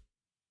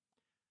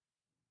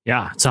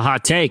 Yeah, it's a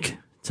hot take.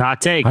 It's a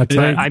hot take.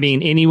 I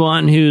mean,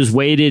 anyone who's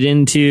waded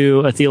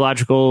into a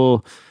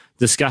theological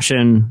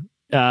discussion,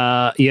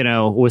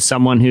 with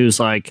someone who's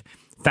like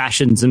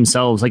fashions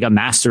themselves like a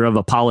master of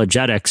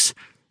apologetics,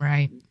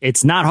 right?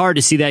 It's not hard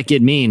to see that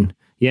get mean,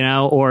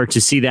 or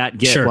to see that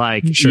get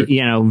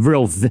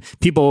real.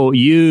 People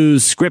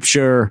use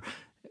scripture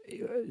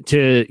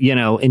to,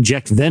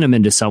 inject venom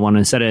into someone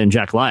instead of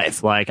inject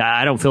life. Like,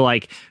 I don't feel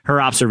like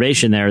her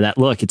observation there that,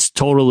 look, it's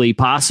totally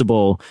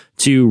possible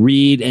to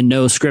read and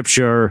know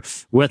scripture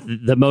with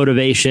the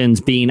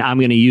motivations being, I'm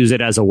going to use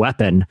it as a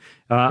weapon,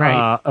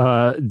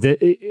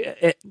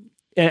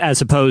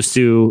 as opposed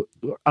to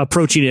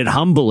approaching it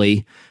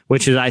humbly,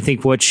 which is, I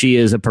think, what she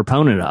is a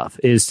proponent of,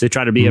 is to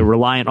try to be a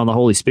reliant on the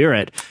Holy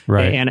Spirit,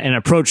 and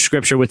approach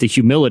scripture with the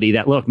humility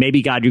that, look,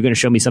 maybe God, you're going to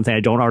show me something I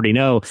don't already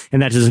know,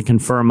 and that doesn't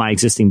confirm my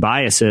existing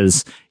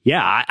biases.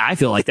 Yeah, I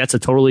feel like that's a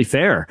totally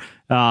fair,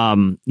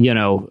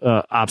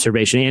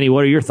 observation. Annie,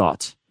 what are your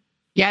thoughts?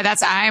 Yeah,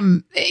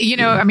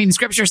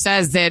 scripture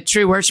says that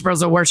true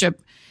worshipers will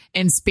worship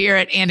in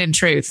spirit and in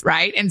truth,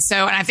 right? And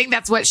I think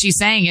that's what she's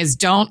saying is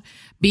don't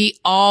be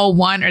all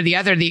one or the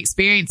other. The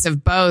experience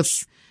of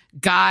both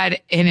God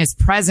in his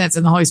presence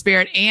and the Holy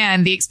Spirit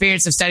and the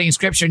experience of studying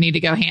scripture need to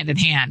go hand in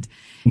hand.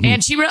 Mm-hmm.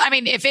 And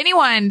if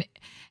anyone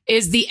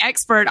is the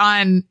expert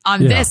on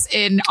this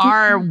in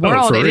our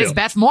world, it is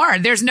Beth Moore.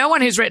 There's no one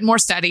who's written more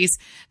studies.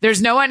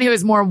 There's no one who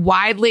is more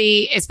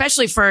widely,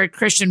 especially for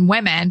Christian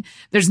women,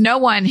 there's no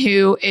one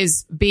who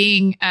is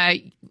being,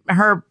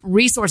 her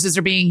resources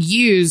are being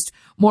used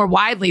more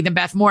widely than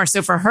Beth Moore.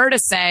 So for her to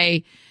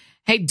say,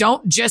 hey,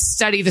 don't just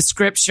study the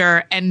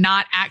scripture and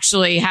not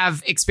actually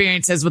have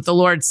experiences with the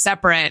Lord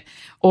separate,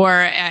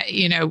 or,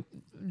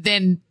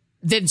 then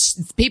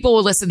people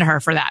will listen to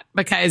her for that.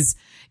 Because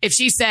if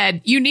she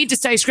said, you need to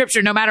study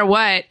scripture no matter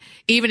what,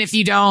 even if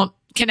you don't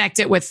connect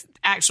it with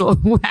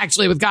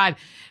actually with God,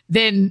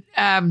 then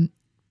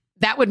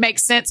that would make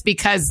sense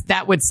because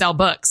that would sell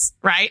books,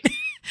 right?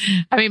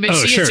 I mean, but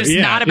she is just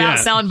not about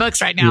selling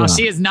books right now. Yeah.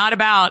 She is not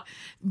about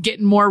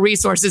getting more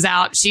resources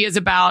out. She is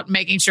about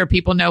making sure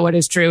people know what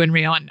is true and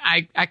real. And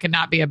I could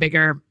not be a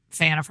bigger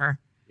fan of her.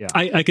 Yeah.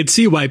 I could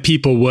see why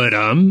people would,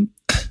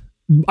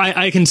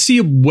 I can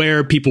see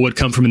where people would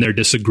come from in their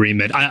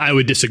disagreement. I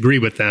would disagree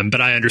with them, but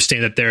I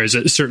understand that there is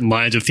certain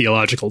lines of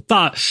theological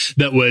thought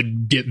that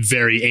would get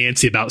very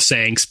antsy about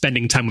saying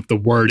spending time with the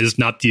word is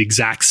not the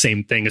exact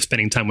same thing as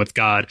spending time with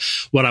God.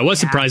 What I was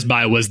surprised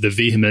by was the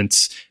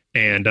vehemence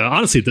and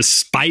honestly, the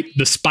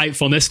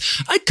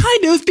spitefulness.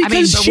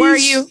 Because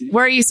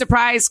were you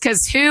surprised?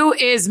 Because who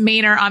is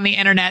meaner on the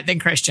internet than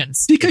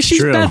Christians? Because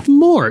she's Beth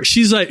Moore.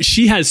 She's like,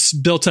 she has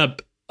built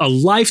up a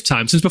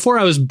lifetime since before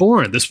I was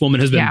born. This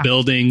woman has been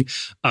building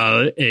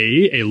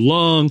a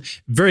long,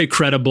 very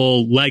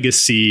credible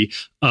legacy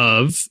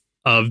of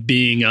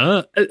being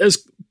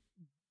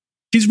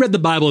she's read the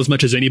Bible as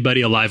much as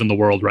anybody alive in the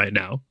world right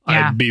now.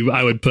 Yeah.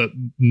 I would put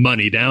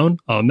money down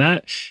on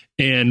that.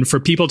 And for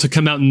people to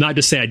come out and not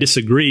just say I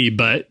disagree,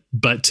 but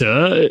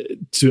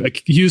to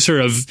accuse her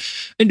of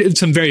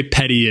some very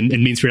petty and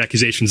mean-spirited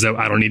accusations that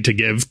I don't need to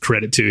give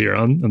credit to here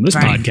on this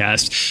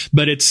podcast.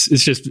 But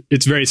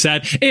it's very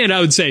sad. And I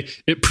would say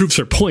it proves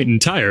her point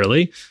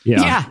entirely.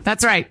 Yeah,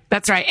 that's right.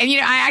 That's right. And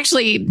I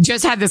actually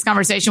just had this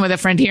conversation with a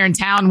friend here in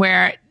town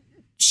where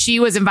she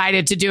was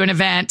invited to do an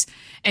event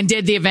and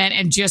did the event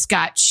and just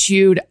got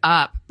chewed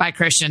up by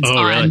Christians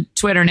on really?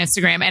 Twitter and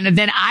Instagram. And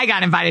then I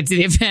got invited to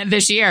the event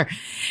this year.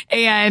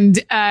 And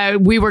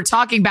we were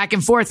talking back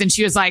and forth, and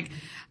she was like,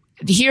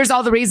 here's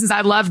all the reasons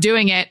I love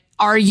doing it.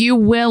 Are you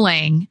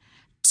willing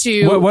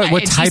to...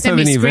 What type of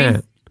an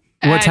event?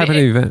 What type of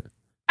an event?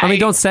 I mean,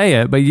 don't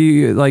say it, but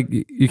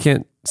you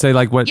can't say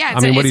like what... Yeah,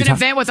 it's an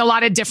event with a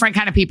lot of different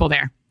kind of people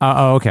there.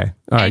 Oh, okay.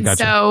 All right,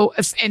 gotcha.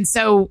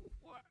 So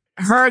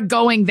her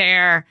going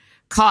there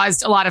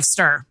caused a lot of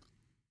stir.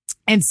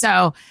 And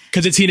so,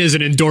 because it's seen as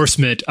an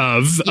endorsement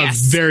of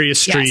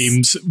various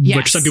streams,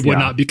 which some people would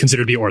not be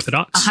considered to be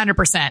orthodox.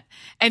 100%.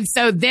 And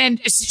so then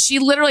she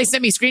literally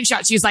sent me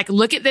screenshots. She was like,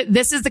 look at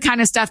this is the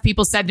kind of stuff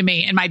people said to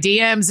me in my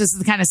DMs. This is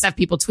the kind of stuff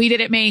people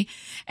tweeted at me.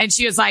 And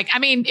she was like, I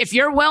mean, if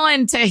you're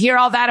willing to hear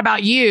all that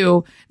about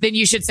you, then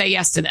you should say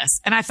yes to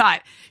this. And I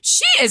thought,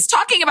 she is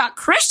talking about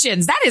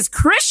Christians. That is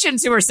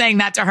Christians who are saying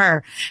that to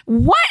her.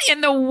 What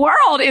in the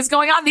world is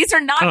going on? These are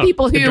not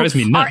people who are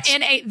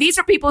these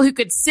are people who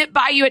could sit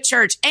by you at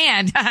church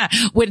and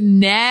would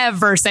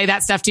never say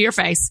that stuff to your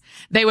face.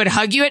 They would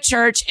hug you at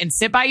church and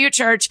sit by you at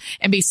church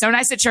and be so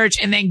nice at church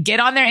and then get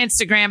on their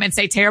Instagram and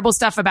say terrible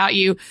stuff about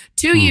you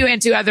to you and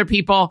to other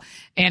people.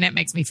 And it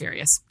makes me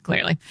furious,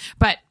 clearly.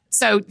 But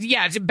so,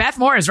 yeah, Beth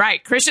Moore is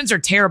right. Christians are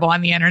terrible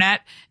on the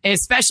internet,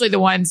 especially the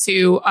ones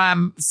who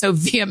so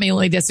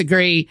vehemently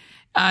disagree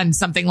on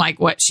something like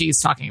what she's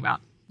talking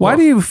about. Why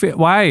do you feel,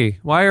 why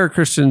are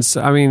Christians?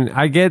 I mean,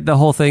 I get the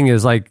whole thing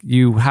is like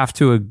you have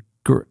to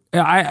agree.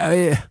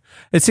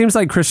 It seems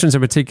like Christians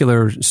in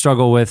particular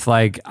struggle with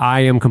like,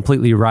 I am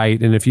completely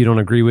right. And if you don't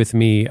agree with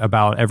me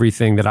about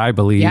everything that I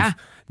believe,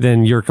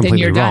 then you're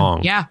completely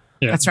wrong. Yeah,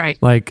 that's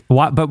right. Like,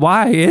 why? But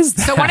why is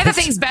that? So one of the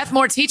things Beth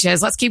Moore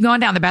teaches, let's keep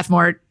going down the Beth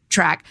Moore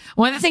track.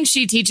 One of the things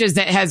she teaches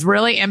that has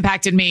really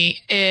impacted me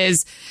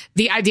is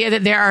the idea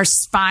that there are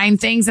spine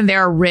things and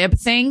there are rib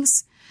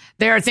things.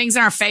 There are things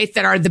in our faith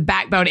that are the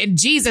backbone, and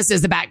Jesus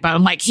is the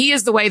backbone. Like he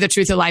is the way, the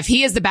truth, the life.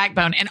 He is the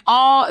backbone, and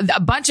a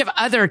bunch of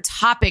other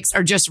topics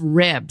are just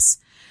ribs,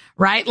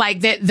 right?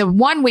 Like the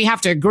one we have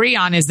to agree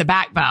on is the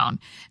backbone,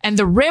 and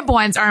the rib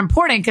ones are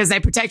important because they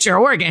protect your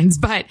organs,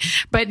 but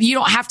you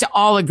don't have to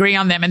all agree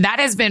on them. And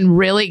that has been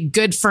really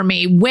good for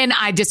me when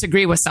I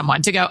disagree with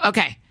someone to go,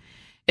 okay,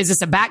 is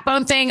this a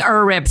backbone thing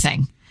or a rib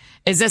thing?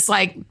 Is this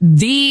like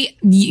the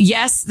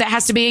yes that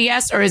has to be a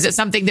yes, or is it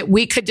something that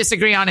we could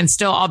disagree on and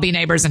still all be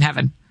neighbors in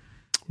heaven?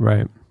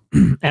 Right.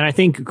 And I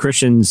think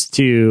Christians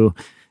too,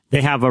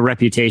 they have a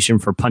reputation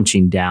for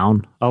punching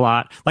down a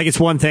lot. Like it's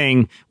one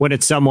thing when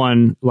it's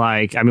someone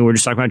like, I mean, we're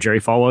just talking about Jerry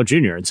Falwell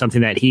Jr. and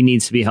something that he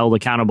needs to be held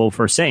accountable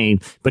for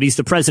saying, but he's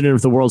the president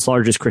of the world's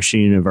largest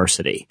Christian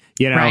university.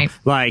 You know,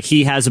 like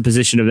he has a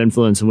position of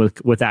influence, and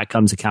with that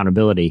comes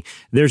accountability.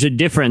 There's a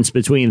difference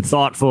between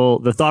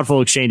the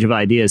thoughtful exchange of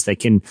ideas that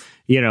can,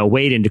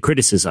 wade into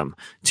criticism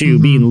to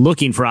being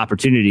looking for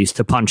opportunities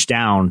to punch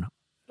down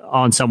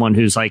on someone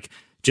who's like,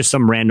 just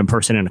some random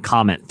person in a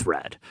comment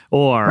thread,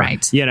 or,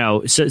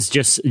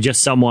 just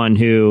someone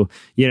who,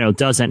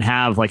 doesn't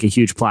have like a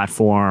huge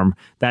platform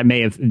that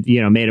may have,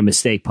 made a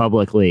mistake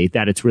publicly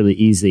that it's really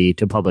easy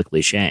to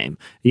publicly shame.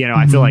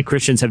 I feel like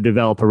Christians have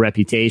developed a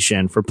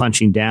reputation for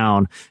punching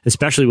down,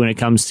 especially when it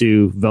comes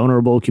to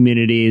vulnerable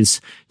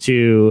communities,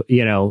 to,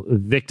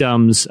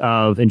 victims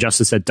of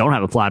injustice that don't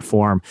have a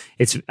platform.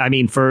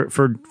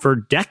 For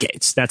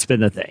decades, that's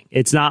been the thing.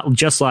 It's not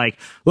just like,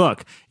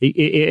 look,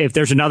 if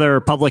there's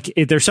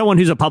there's someone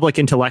who's a public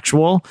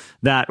intellectual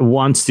that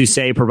wants to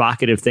say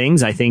provocative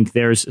things, I think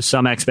there's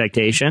some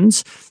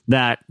expectations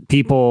that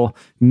people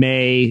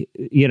may,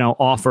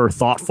 offer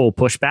thoughtful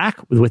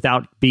pushback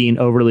without being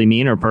overly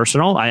mean or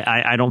personal.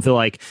 I don't feel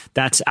like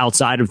that's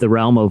outside of the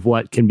realm of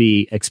what can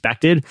be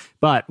expected.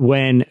 But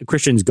when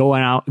Christians go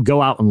out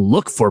and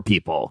look for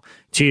people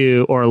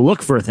or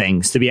look for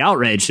things to be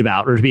outraged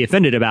about or to be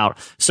offended about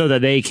so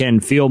that they can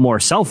feel more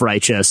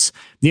self-righteous,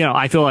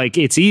 I feel like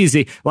it's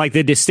easy, like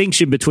the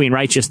distinction between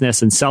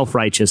righteousness and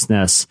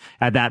self-righteousness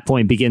at that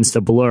point begins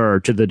to blur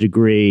to the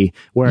degree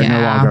where it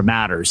no longer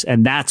matters.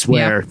 And that's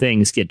where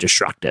things get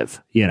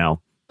destructive, It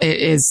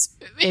is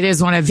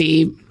one of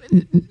the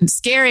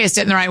scariest,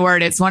 isn't the right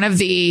word. It's one of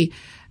the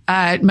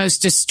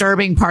most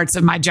disturbing parts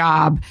of my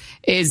job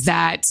is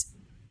that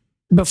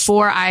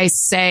before I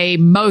say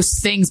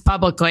most things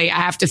publicly, I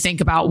have to think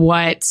about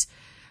what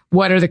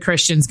are the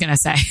Christians going to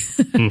say?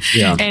 and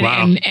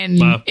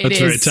wow. That's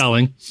very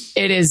telling.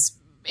 It is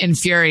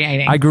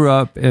infuriating. I grew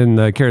up in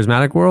the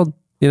charismatic world,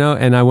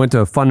 and I went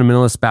to a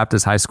fundamentalist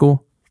Baptist high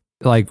school,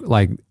 like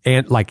Bob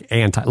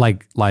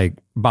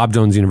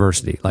Jones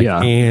University,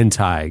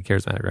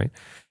 anti-charismatic, right?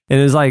 And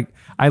it was like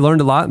I learned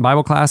a lot in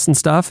Bible class and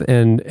stuff,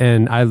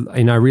 and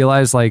I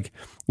realized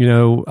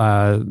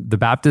the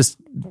Baptist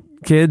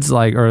kids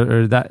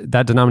or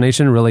that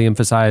denomination really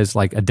emphasized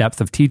like a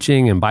depth of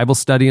teaching and Bible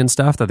study and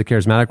stuff that the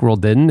charismatic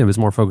world didn't. It was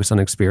more focused on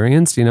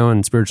experience,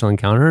 and spiritual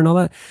encounter and all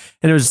that.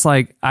 And it was just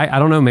like, I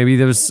don't know, maybe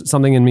there was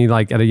something in me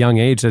like at a young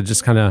age that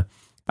just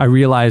I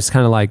realized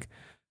like,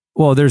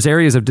 well, there's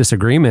areas of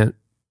disagreement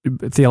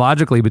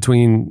theologically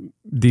between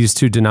these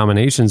two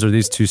denominations or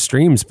these two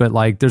streams, but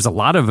like there's a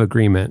lot of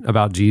agreement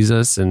about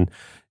Jesus and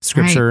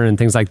scripture and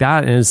things like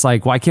that. And it's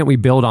like, why can't we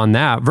build on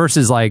that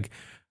versus like,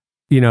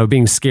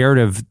 being scared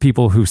of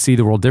people who see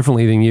the world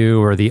differently than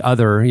you or the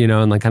other,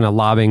 and like kind of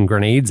lobbing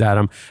grenades at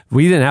them.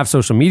 We didn't have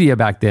social media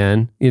back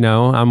then,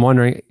 I'm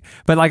wondering,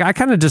 but like, I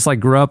kind of just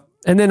like grew up,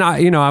 and then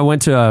I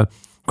went to a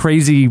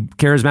crazy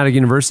charismatic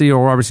university,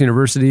 Oral Roberts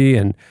University.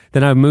 And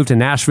then I moved to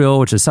Nashville,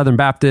 which is Southern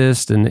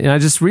Baptist. And I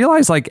just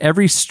realized like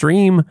every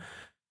stream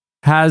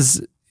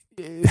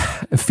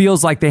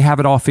feels like they have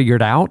it all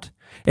figured out.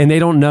 And they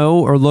don't know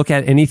or look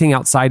at anything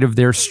outside of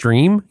their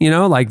stream,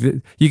 like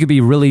you could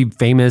be really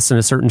famous in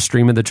a certain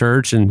stream of the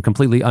church and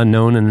completely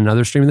unknown in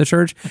another stream of the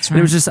church. That's right. And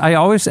it was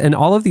just, in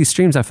all of these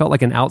streams, I felt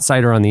like an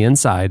outsider on the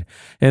inside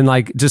and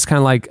like, just kind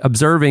of like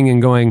observing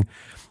and going,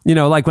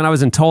 like when I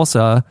was in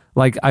Tulsa,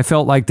 like I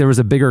felt like there was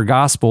a bigger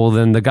gospel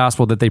than the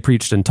gospel that they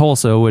preached in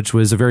Tulsa, which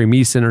was a very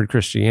me-centered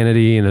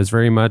Christianity. And it was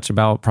very much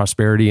about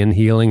prosperity and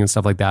healing and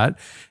stuff like that.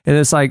 And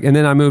it's like, and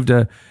then I moved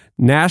to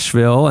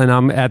Nashville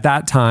and at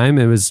that time,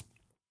 it was,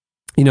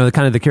 the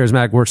kind of the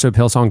charismatic worship,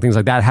 Hillsong, things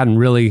like that hadn't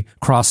really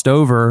crossed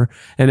over.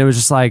 And it was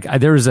just like,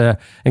 there was a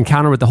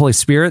encounter with the Holy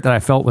Spirit that I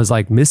felt was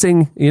like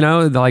missing,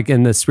 like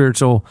in the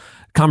spiritual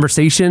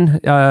conversation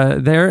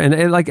there.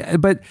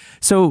 And but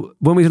so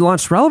when we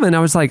launched Relevant, I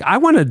was like, I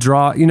want to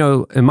draw,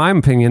 in my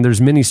opinion,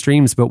 there's many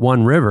streams, but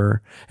one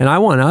river. And I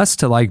want us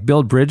to like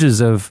build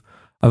bridges of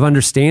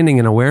understanding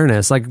and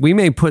awareness. Like we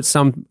may put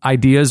some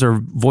ideas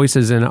or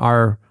voices on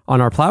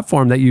our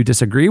platform that you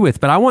disagree with,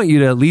 but I want you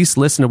to at least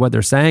listen to what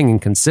they're saying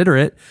and consider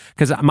it.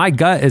 Because my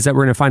gut is that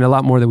we're going to find a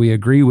lot more that we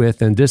agree with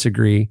than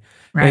disagree.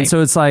 Right. And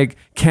so it's like,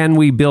 can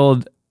we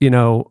build,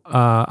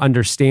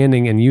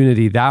 understanding and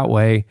unity that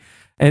way?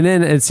 And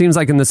then it seems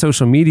like in the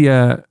social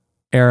media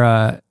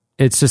era,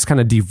 it's just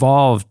kind of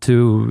devolved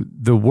to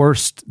the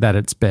worst that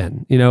it's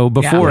been.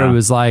 Before it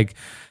was like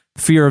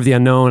fear of the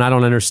unknown. I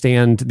don't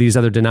understand these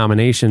other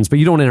denominations, but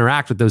you don't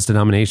interact with those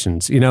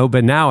denominations,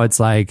 but now it's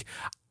like,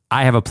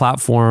 I have a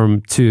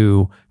platform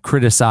to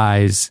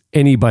criticize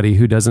anybody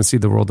who doesn't see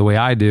the world the way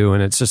I do.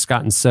 And it's just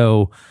gotten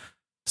so,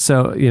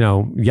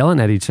 yelling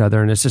at each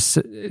other. And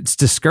it's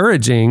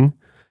discouraging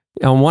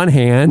on one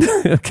hand,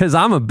 because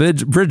I'm a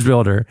bridge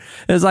builder.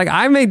 It's like,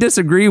 I may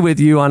disagree with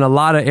you on a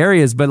lot of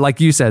areas, but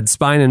like you said,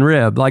 spine and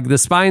rib, like the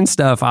spine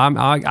stuff,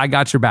 I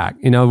got your back,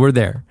 we're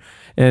there.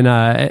 And,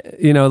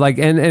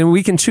 and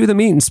we can chew the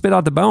meat and spit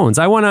out the bones.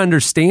 I want to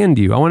understand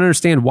you. I want to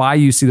understand why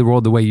you see the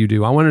world the way you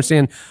do. I want to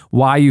understand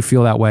why you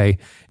feel that way.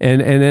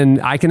 And then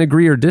I can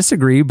agree or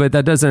disagree, but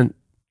that doesn't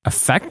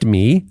affect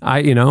me.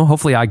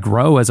 Hopefully I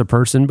grow as a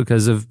person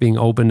because of being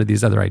open to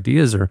these other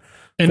ideas or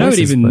And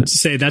voices, I would even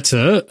say that's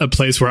a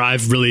place where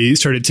I've really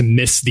started to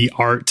miss the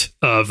art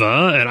of,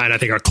 and I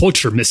think our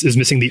culture is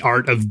missing the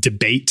art of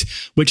debate,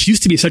 which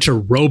used to be such a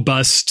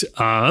robust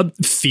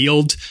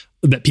field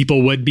that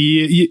people would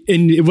be,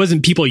 and it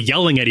wasn't people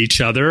yelling at each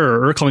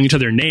other or calling each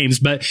other names,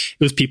 but it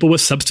was people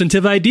with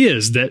substantive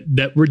ideas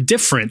that were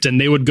different,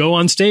 and they would go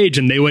on stage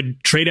and they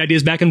would trade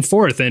ideas back and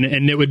forth, and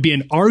it would be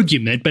an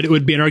argument, but it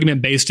would be an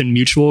argument based in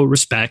mutual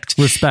respect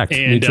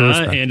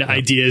and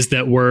ideas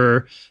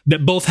that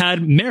both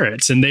had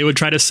merits, and they would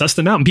try to suss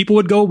them out, and people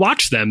would go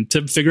watch them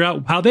to figure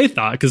out how they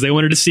thought, because they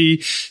wanted to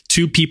see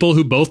two people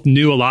who both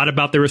knew a lot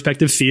about their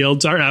respective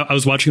fields. I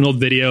was watching an old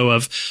video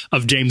of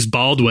James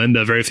Baldwin,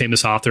 the very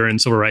famous author and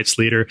civil rights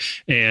leader,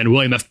 and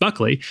William F.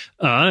 Buckley.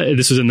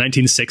 This was in the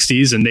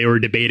 1960s, and they were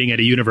debating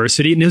at a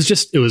university, and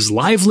it was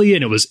lively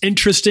and it was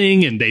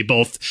interesting, and they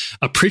both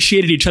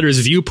appreciated each other's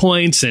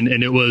viewpoints, and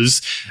it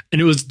was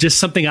just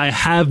something I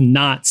have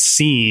not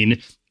seen.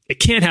 It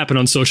can't happen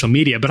on social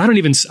media, but I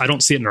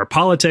don't see it in our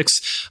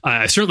politics.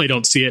 I certainly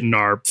don't see it in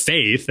our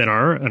faith and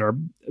our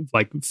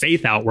like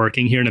faith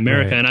outworking here in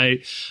America. Right.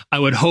 And I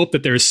would hope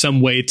that there's some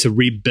way to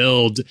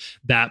rebuild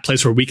that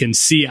place where we can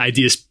see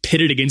ideas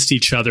pitted against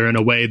each other in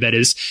a way that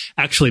is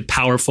actually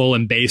powerful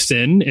and based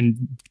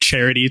in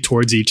charity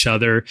towards each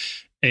other.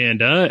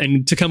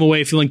 And to come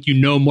away feeling like you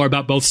know more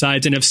about both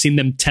sides and have seen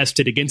them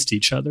tested against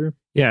each other.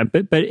 Yeah,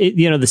 but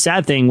the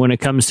sad thing when it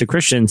comes to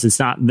Christians, it's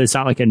not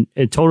like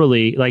a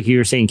totally, like you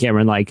were saying,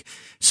 Cameron, like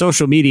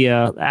social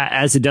media,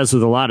 as it does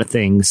with a lot of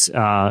things,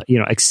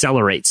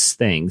 accelerates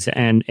things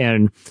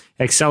and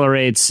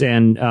accelerates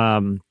and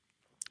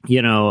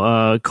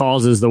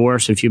causes the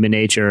worst of human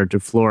nature to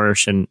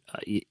flourish in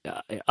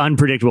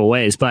unpredictable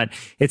ways. But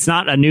it's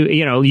not a new,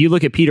 you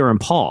look at Peter and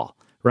Paul,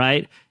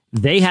 right?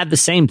 They had the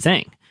same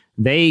thing.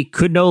 They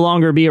could no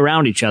longer be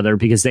around each other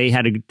because they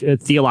had a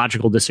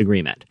theological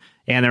disagreement.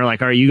 And they're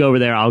like, all right, you go over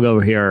there, I'll go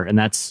over here. And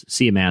that's,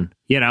 see you, man.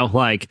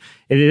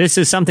 This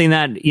is something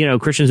that,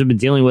 Christians have been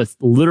dealing with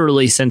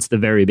literally since the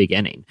very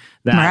beginning.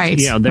 That,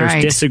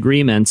 there's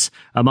disagreements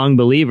among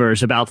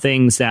believers about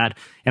things that,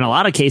 in a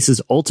lot of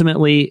cases,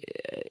 ultimately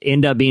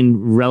end up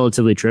being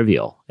relatively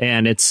trivial.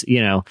 And it's,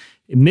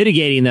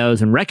 mitigating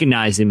those and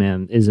recognizing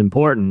them is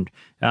important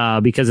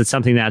because it's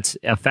something that's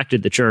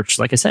affected the church,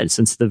 like I said,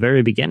 since the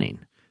very beginning.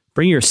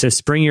 Bring your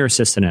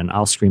assistant in.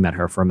 I'll scream at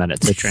her for a minute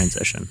to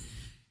transition.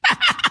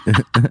 All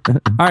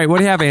right. What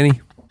do you have, Annie?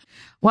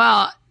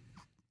 Well,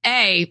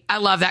 A, I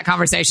love that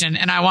conversation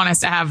and I want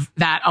us to have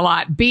that a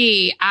lot.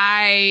 B,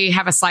 I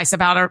have a slice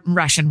about a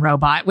Russian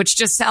robot, which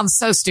just sounds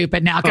so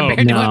stupid now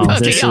compared to what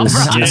Pokey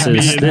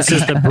this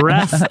is the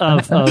breath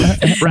of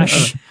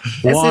fresh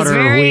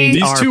water.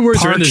 These two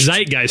words are in the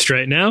zeitgeist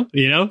right now.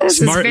 This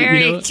is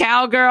very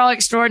cowgirl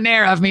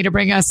extraordinaire of me to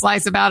bring a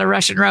slice about a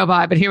Russian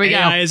robot, but here we go.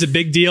 AI is a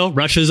big deal.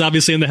 Russia's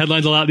obviously in the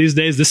headlines a lot these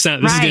days. This is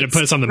going to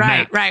put us on the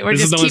map. Right. We're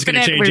this just is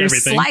keeping it. We're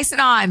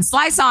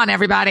slice on,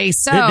 everybody.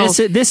 So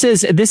this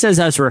is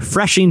as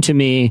refreshing to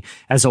me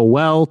as a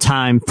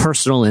well-timed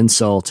personal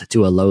insult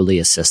to a lowly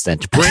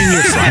assistant. Bring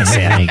your slice,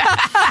 Annie.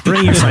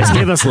 Bring your slice.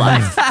 Give us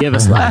life. Build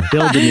us back.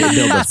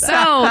 So,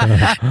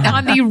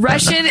 on the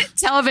Russian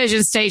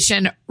television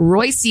station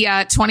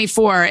Rossiya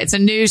 24, it's a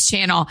news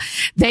channel,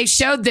 they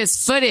showed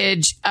this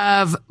footage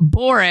of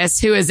Boris,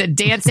 who is a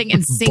dancing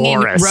and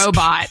singing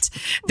robot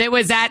that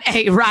was at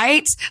a,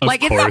 right?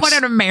 Like, isn't that what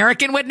an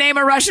American would name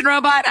a Russian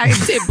robot?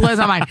 It blows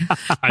my mind.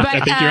 But I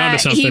think you're onto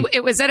something.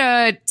 It was at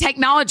a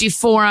technology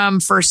forum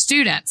for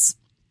students.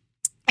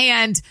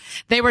 And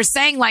they were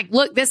saying, like,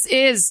 look, this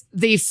is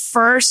the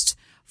first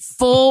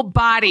full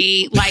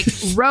body, like,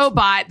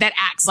 robot that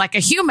acts like a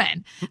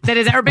human that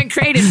has ever been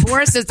created.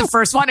 Boris is the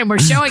first one, and we're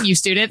showing you,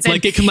 students. And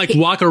like, it can, like,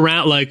 walk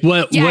around, like,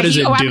 what is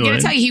it doing? I'm going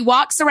to tell you, he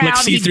walks around,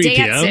 like he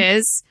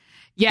dances.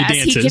 Yes,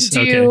 he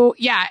can do,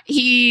 okay.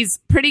 He's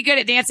pretty good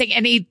at dancing,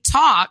 and he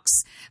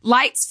talks.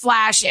 Lights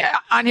flash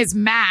on his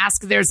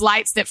mask. There's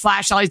lights that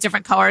flash all these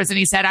different colors. And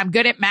he said, I'm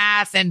good at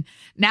math. And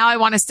now I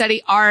want to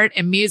study art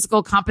and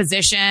musical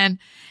composition.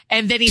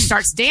 And then he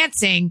starts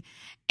dancing.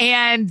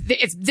 And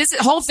this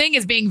whole thing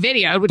is being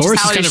videoed, which Boris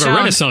is how kind of a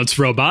Renaissance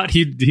robot.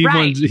 He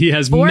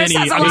has Boris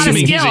many. Has a lot of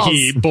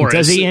skills. Boris.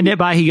 Does he end it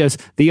by? He goes,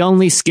 the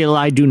only skill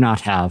I do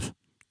not have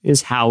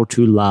is how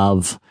to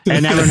love.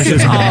 And everyone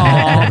goes,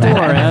 oh,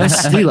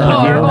 Boris, we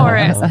love you.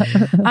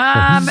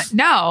 Boris.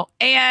 No.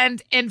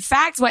 And in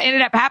fact, what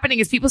ended up happening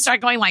is people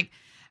started going like,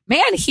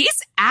 man, he's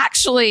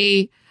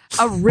actually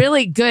a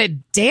really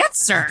good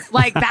dancer.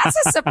 Like, that's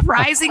a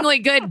surprisingly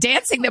good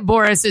dancing that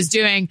Boris is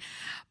doing.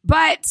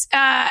 But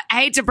I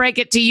hate to break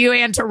it to you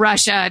and to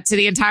Russia, to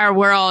the entire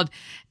world.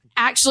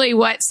 Actually,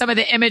 what some of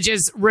the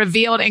images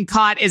revealed and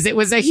caught is it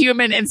was a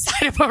human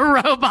inside of a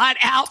robot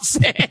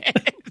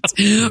outfit.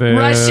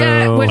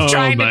 Russia was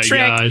trying to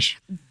trick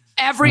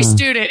every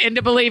student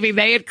into believing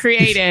they had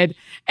created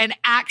an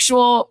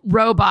actual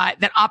robot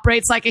that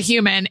operates like a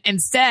human.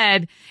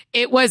 Instead,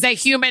 it was a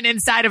human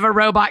inside of a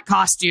robot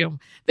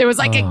costume. There was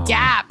like a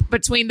gap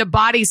between the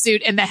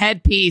bodysuit and the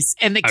headpiece,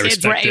 and the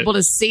kids were able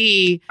to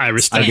see. I do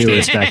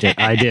respect it.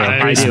 I do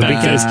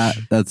because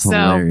that's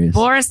hilarious.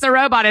 Boris the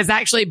robot is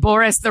actually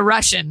Boris the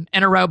Russian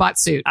in a robot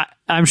suit.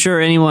 I'm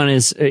sure anyone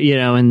is,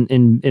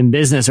 in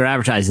business or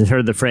advertising has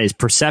heard the phrase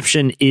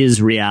 "perception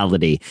is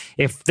reality."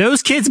 If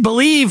those kids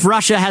believe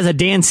Russia has a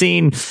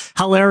dancing,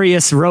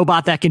 hilarious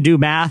robot that can do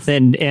math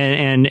and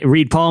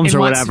read poems or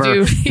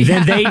whatever,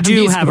 then they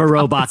do have a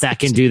robot that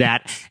can do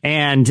that.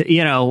 And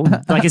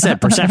like I said,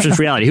 perception is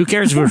reality. Who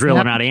cares if it was real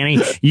or not, Annie?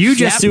 You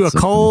just threw a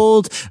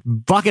cold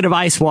bucket of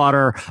ice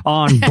water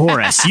on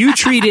Boris. You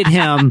treated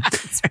him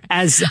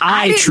as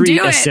I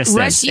treat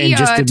assistants.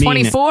 Rossiya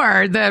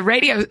 24,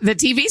 the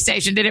TV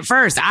station, did it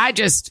first.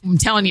 I'm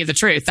telling you the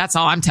truth. That's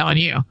all I'm telling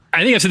you.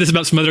 I think I've said this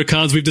about some other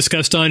cons we've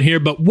discussed on here,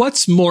 but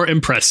what's more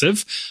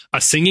impressive,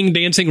 a singing,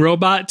 dancing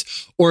robot,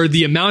 or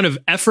the amount of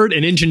effort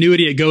and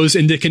ingenuity it goes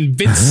into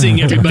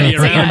convincing everybody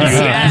around you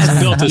that it's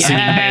built a singing,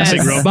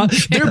 dancing robot?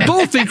 They're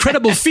both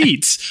incredible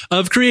feats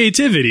of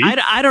creativity.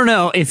 I don't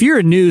know if you're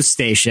a news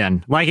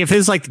station, like if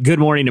it's like Good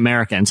Morning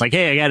America, it's like,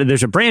 hey,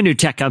 there's a brand new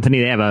tech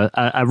company. They have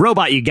a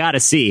robot you got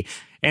to see.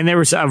 And there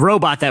was a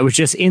robot that was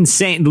just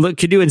insane,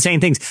 could do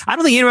insane things. I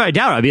don't think anybody would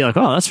doubt it. I'd be like,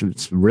 oh,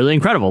 that's really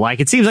incredible. Like,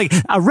 it seems like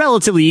a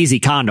relatively easy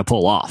con to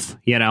pull off,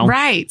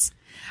 Right.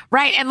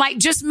 And like,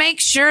 just make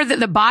sure that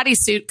the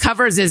bodysuit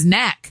covers his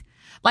neck.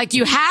 Like,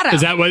 you had him.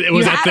 Is that what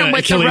was that the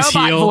Achilles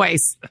heel?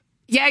 Voice.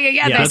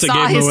 Yeah. They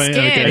saw his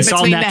skin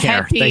between the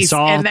headpiece.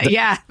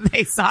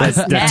 They saw his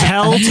the neck.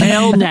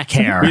 telltale neck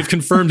hair. We've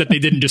confirmed that they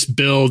didn't just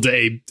build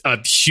a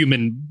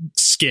human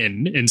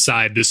skin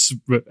inside this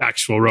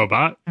actual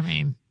robot. I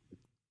mean,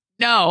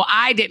 no,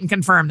 I didn't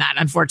confirm that,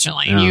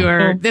 unfortunately.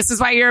 No. This is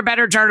why you're a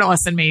better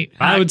journalist than me.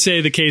 I would say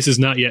the case is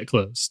not yet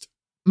closed.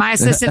 My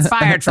assistant's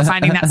fired for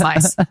finding that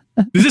slice.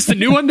 Is this the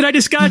new one that I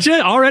just got you?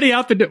 Already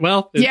out the door?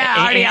 Well,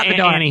 already out the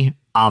door. Annie,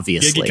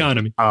 obviously. Gig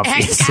economy.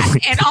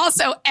 Obviously. And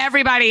also,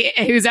 everybody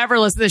who's ever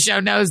listened to the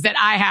show knows that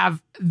I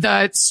have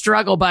the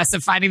struggle bus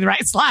of finding the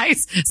right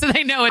slice, so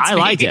they know it's me. I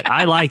liked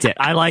it,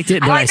 but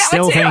I I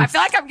still think I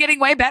feel like I'm getting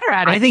way better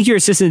at it. I think your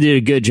assistant did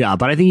a good job,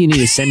 but I think you need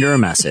to send her a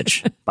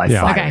message by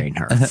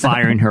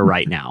firing her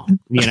right now.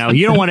 You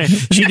don't want to.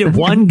 She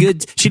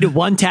did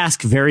one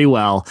task very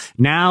well.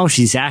 Now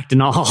she's acting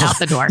all out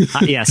the door.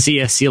 See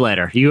you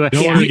later. You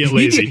don't want to get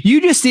lazy.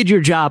 You just did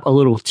your job a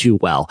little too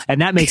well,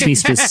 and that makes me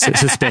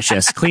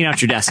suspicious. Clean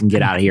out your desk and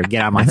get out of here.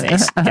 Get out of my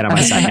face. Get out of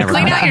my sight.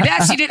 Clean out your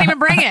desk. You didn't even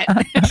bring it.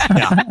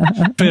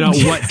 Clean out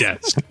what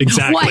desk?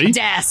 Exactly. What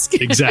desk?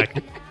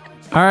 Exactly.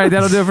 All right,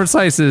 that'll do it for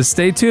Slices.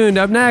 Stay tuned.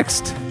 Up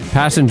next,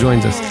 Passion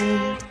joins us.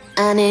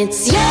 And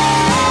it's your love.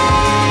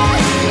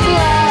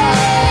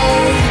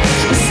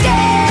 I'm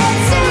scared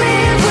to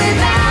live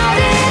without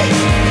it.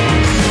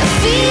 I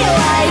feel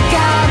like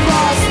I've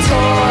lost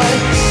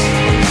touch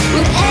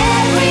with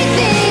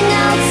everything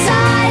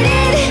outside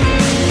it.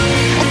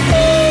 I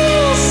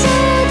feel so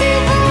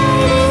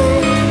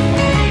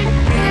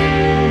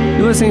divided.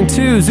 You're listening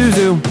to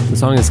Zuzu. The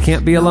song is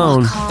Can't Be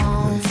Alone.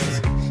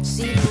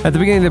 At the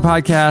beginning of the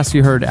podcast,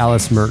 you heard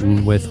Alice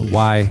Merton with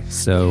Why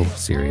So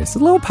Serious. A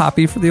little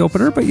poppy for the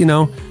opener, but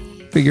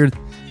figured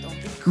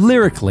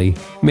lyrically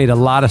made a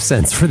lot of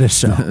sense for this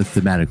show.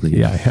 Thematically.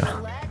 Yeah.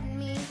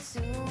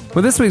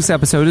 Well, this week's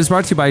episode is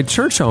brought to you by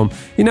Church Home.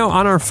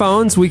 On our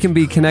phones, we can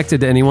be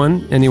connected to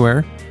anyone,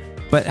 anywhere.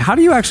 But how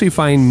do you actually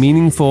find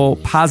meaningful,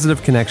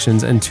 positive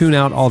connections and tune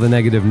out all the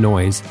negative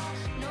noise?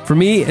 For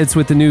me, it's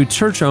with the new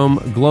Church Home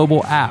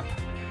Global app.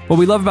 What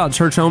we love about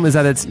Church Home is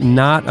that it's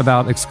not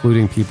about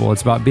excluding people.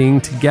 It's about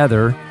being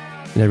together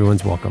and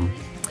everyone's welcome.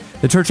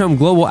 The Church Home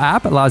Global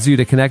app allows you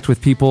to connect with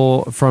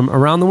people from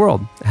around the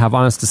world, have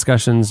honest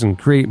discussions, and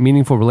create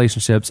meaningful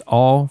relationships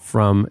all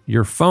from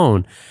your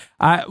phone.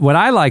 What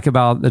I like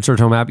about the Church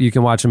Home app, you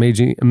can watch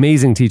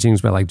amazing teachings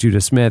by like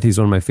Judah Smith. He's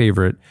one of my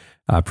favorite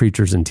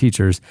preachers and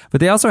teachers.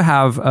 But they also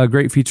have a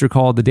great feature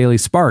called the Daily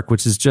Spark,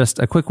 which is just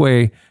a quick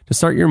way to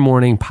start your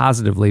morning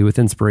positively with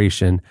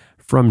inspiration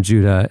from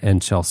Judah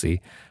and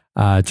Chelsea.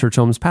 Church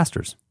Home's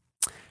pastors.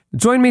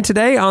 Join me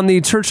today on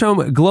the Church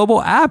Home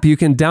Global app. You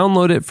can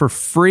download it for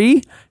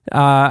free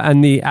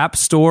in the App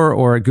Store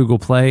or at Google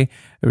Play.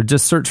 Or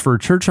just search for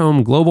Church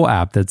Home Global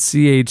app. That's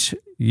CHURCHOME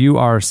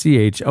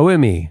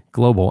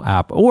Global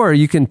app. Or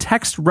you can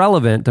text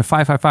RELEVANT to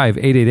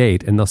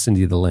 555-888 and they'll send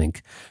you the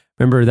link.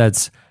 Remember,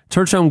 that's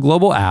Church Home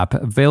Global app,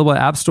 available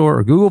at App Store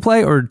or Google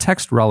Play, or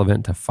text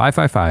RELEVANT to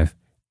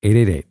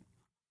 555-888.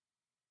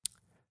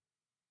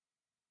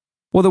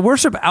 Well, the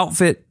worship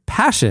outfit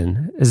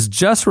Passion has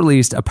just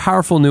released a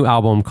powerful new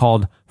album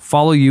called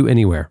Follow You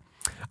Anywhere.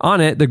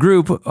 On it, the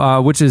group,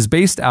 which is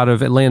based out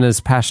of Atlanta's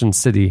Passion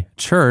City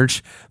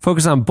Church,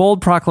 focus on bold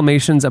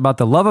proclamations about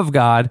the love of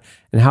God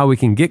and how we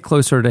can get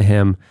closer to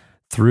Him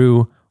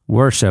through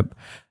worship.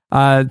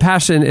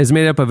 Passion is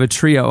made up of a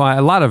trio, a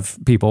lot of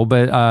people,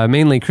 but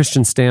mainly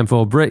Christian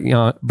Stanfield, Brett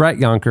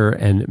Yonker,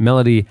 and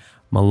Melody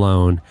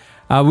Malone.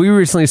 We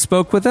recently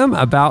spoke with them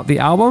about the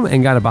album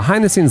and got a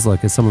behind-the-scenes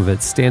look at some of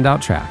its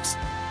standout tracks.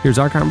 Here's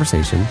our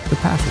conversation with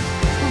Passion.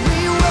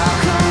 We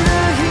welcome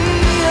the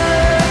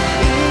healer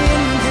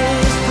in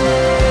this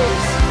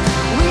place.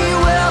 We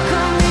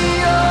welcome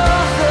the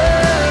author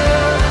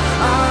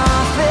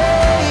of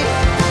faith.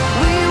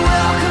 We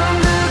welcome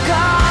the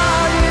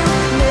God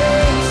who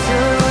makes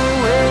a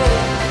way.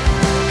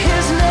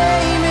 His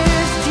name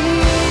is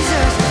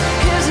Jesus.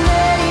 His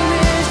name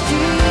is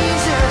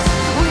Jesus.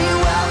 We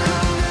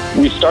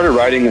welcome. We started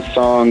writing a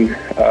song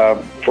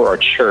for our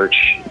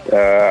church.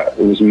 It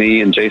was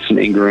me and Jason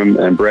Ingram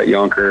and Brett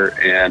Yonker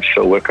and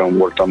Phil Wickham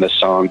worked on this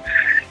song.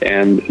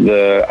 And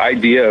the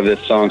idea of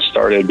this song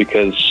started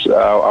because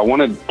I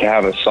wanted to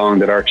have a song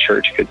that our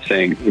church could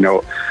sing.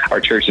 Our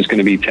church is going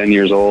to be 10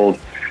 years old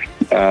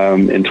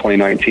in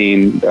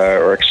 2019,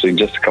 or actually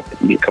just a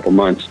couple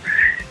months.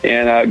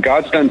 And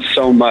God's done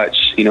so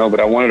much, but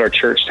I wanted our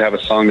church to have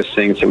a song to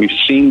sing. So we've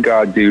seen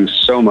God do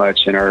so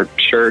much in our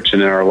church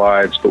and in our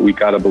lives, but we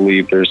got to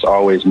believe there's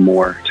always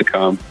more to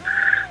come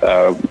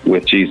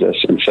with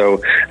Jesus. And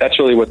so that's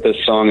really what this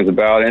song is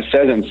about. And it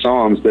says in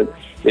Psalms that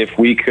if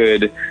we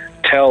could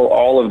tell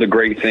all of the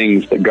great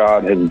things that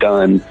God has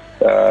done,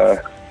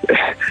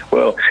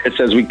 well, it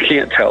says we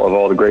can't tell of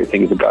all the great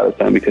things that God has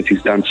done because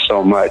He's done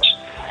so much.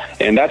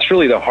 And that's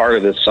really the heart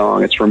of this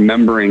song. It's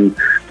remembering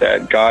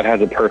that God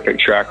has a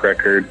perfect track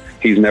record.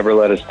 He's never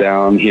let us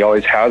down. He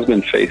always has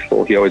been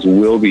faithful. He always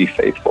will be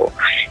faithful.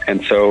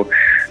 And so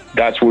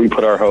that's where we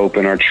put our hope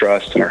and our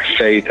trust and our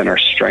faith and our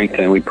strength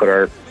in. We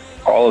put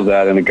all of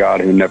that in a God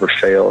who never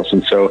fails.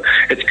 And so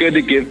it's good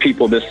to give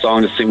people this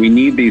song to sing. We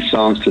need these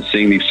songs to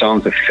sing, these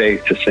songs of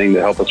faith to sing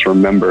to help us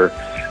remember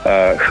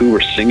who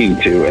we're singing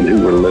to and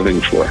who we're living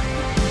for.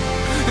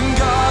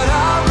 God,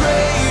 I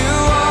pray you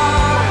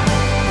are,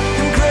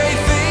 and great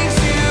things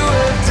you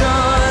have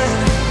done.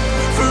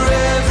 For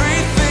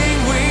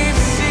everything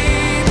we've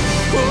seen,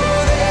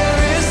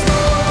 there is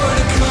more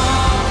to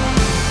come.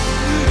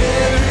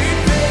 Every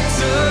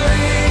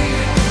victory,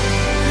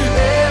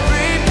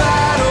 every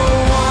battle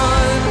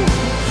won.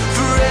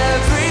 For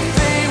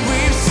everything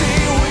we've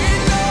seen, we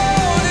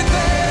know that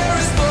there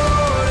is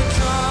more to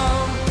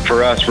come.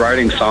 For us,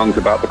 writing songs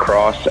about the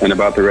cross and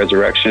about the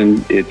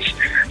resurrection, it's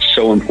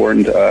so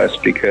important to us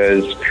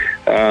because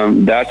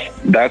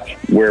that's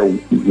where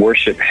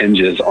worship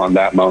hinges on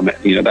that moment.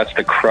 That's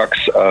the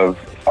crux of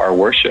our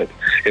worship.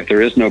 If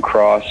there is no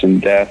cross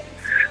and death,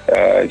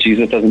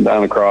 Jesus doesn't die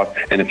on the cross,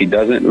 and if He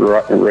doesn't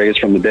raise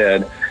from the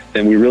dead,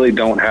 then we really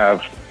don't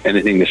have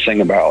anything to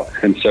sing about.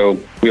 And so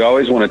we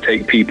always want to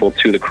take people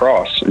to the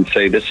cross and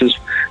say, this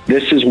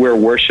is where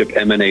worship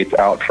emanates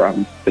out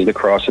from, is the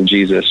cross of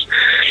Jesus.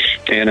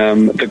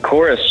 And the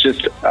chorus,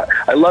 just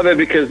I love it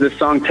because this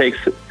song takes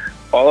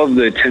all of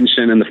the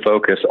attention and the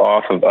focus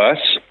off of us,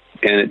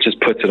 and it just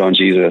puts it on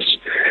Jesus.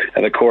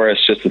 And the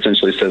chorus just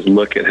essentially says,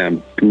 look at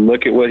him.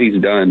 Look at what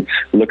he's done.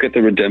 Look at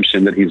the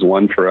redemption that he's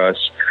won for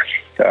us.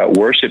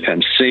 Worship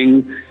him.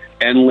 Sing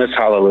endless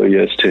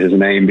hallelujahs to his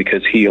name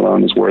because he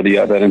alone is worthy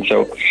of it. And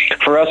so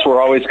for us, we're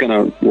always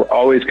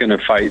gonna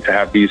fight to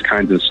have these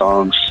kinds of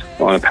songs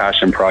on a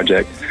passion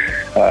project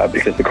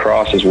because the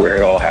cross is where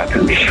it all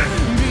happens.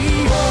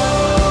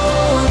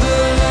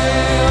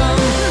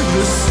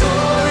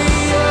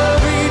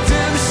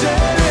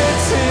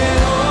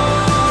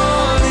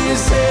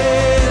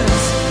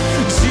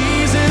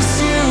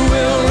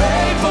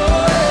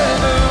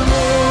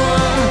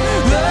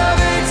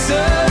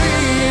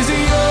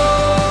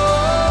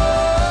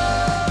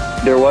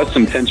 There was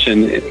some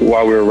tension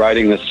while we were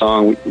writing this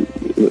song.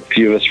 A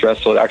few of us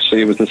wrestled.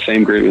 Actually, it was the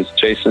same group. It was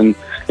Jason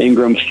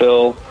Ingram,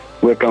 Phil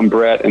Wickham,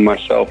 Brett, and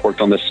myself worked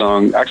on this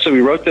song. Actually,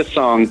 we wrote this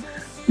song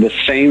the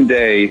same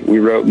day we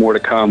wrote More to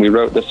Come. We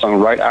wrote this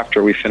song right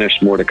after we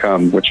finished More to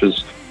Come, which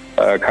was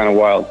kind of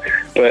wild.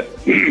 But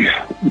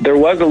there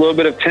was a little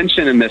bit of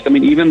tension in this. I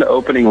mean, even the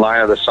opening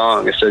line of the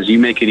song, it says, "You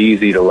make it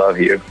easy to love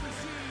you."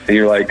 And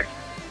you're like,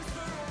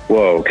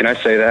 whoa, can I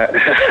say that?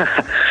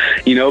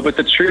 But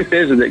the truth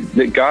is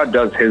that God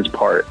does his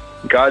part.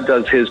 God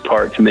does his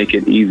part to make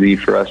it easy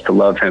for us to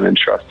love him and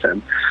trust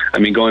him. I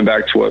mean, going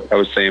back to what I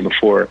was saying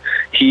before,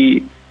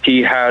 he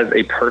has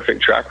a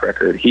perfect track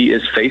record. He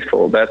is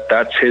faithful.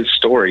 That's his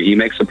story. He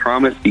makes a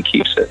promise, he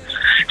keeps it.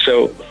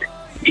 So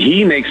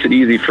he makes it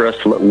easy for us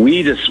to let.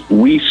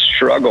 We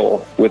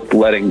struggle with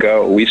letting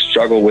go. We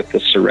struggle with the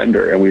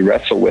surrender, and we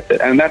wrestle with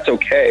it. And that's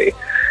okay.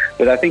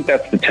 But I think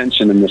that's the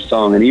tension in this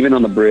song. And even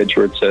on the bridge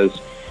where it says,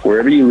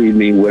 "Wherever you lead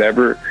me,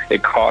 whatever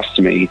it costs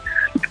me,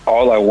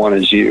 all I want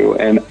is you."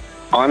 And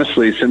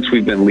honestly, since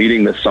we've been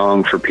leading this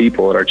song for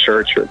people at our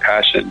church or at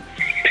Passion,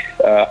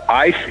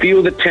 I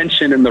feel the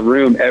tension in the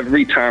room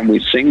every time we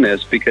sing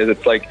this, because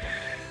it's like,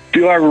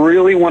 do I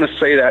really want to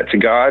say that to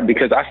God?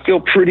 Because I feel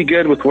pretty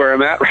good with where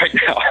I'm at right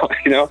now,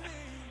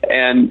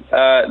 And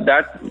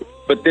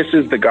but this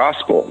is the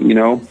gospel,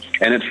 and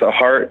it's the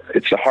heart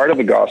of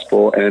the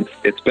gospel, and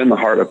it's been the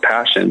heart of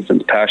Passion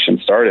since Passion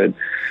started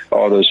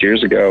all those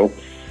years ago.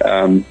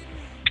 The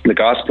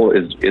gospel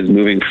is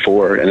moving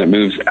forward, and it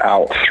moves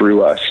out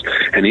through us.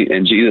 And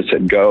Jesus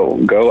said,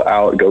 go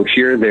out, go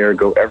here, there,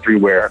 go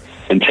everywhere,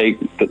 and take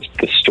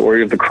the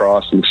story of the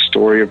cross and the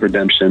story of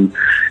redemption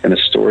and the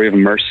story of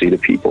mercy to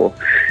people.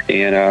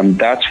 And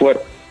that's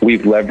what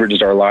we've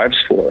leveraged our lives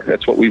for.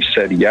 That's what we've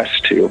said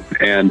yes to.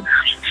 And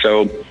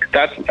so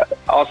that's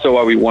also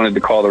why we wanted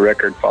to call the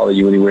record Follow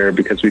You Anywhere,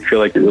 because we feel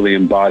like it really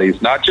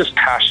embodies not just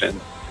Passion,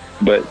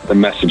 but the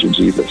message of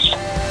Jesus.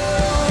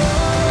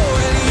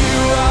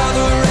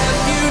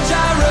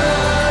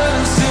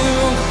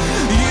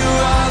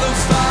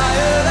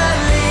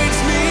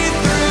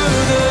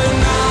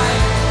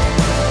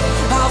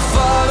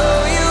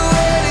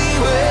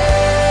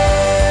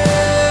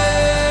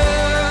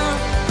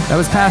 That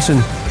was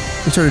Passion.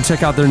 Be sure to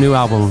check out their new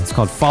album. It's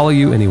called Follow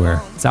You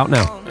Anywhere. It's out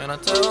now. And I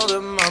tell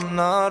them I'm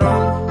not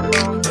on,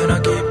 and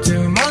I keep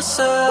to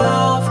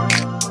myself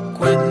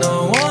with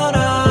no one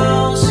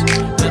else.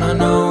 And I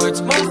know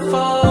it's my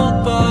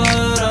fault,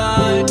 but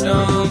I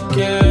don't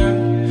care.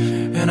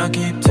 And I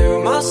keep to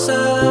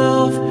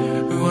myself,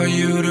 who are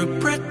you to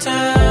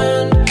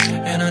pretend?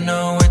 And I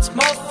know it's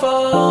my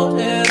fault,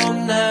 it'll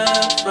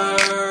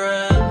never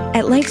end.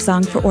 At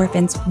Lifesong for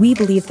Orphans, we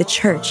believe the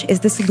church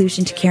is the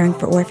solution to caring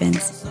for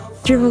orphans.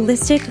 Through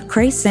holistic,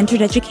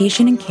 Christ-centered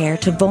education and care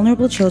to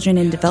vulnerable children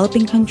in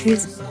developing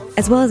countries,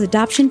 as well as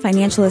adoption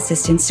financial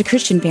assistance to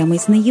Christian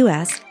families in the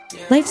U.S.,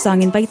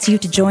 Lifesong invites you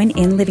to join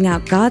in living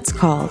out God's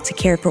call to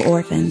care for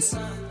orphans.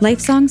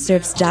 Lifesong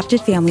serves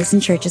adopted families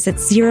and churches at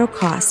zero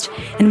cost,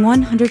 and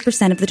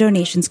 100% of the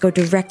donations go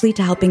directly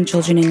to helping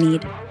children in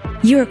need.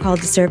 You are called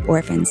to serve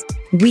orphans.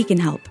 We can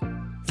help.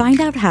 Find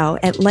out how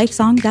at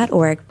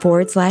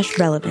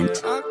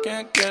lifesong.org/relevant. I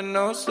can't get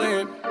no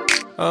sleep.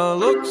 I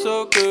look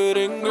so good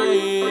in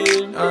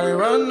green. I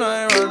run,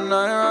 and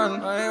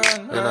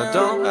I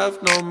don't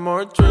have no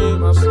more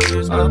dreams.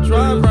 I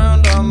drive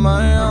around on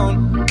my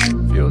own.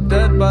 Feel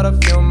dead, but I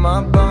feel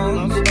my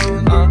bones.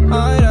 I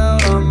hide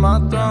out on my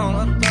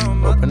throne.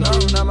 Open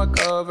up, now my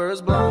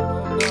cover's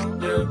blown.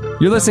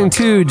 You're listening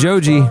to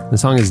Joji. The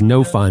song is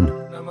No Fun,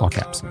 all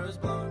caps.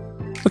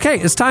 Okay,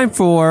 it's time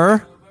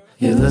for...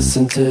 You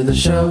listen to the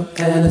show,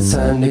 and it's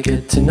time to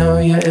get to know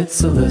you. It's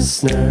the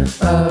listener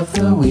of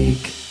the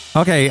week.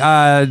 Okay,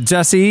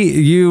 Jesse,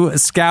 you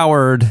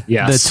scoured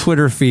the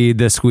Twitter feed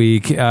this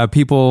week.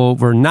 People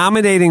were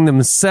nominating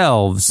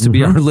themselves to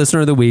be our listener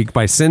of the week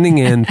by sending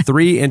in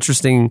 3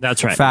 interesting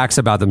facts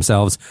about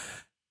themselves.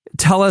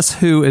 Tell us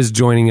who is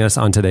joining us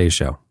on today's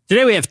show.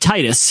 Today we have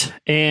Titus,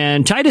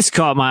 and Titus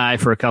caught my eye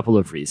for a couple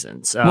of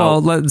reasons. Well,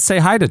 let's say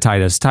hi to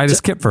Titus. Titus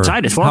Kipfer.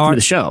 Titus, welcome to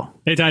the show.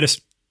 Hey, Titus.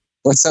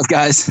 What's up,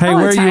 guys? Hey,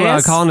 where are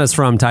you calling us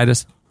from,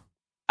 Titus?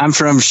 I'm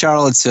from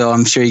Charlottesville.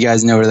 I'm sure you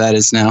guys know where that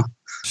is now.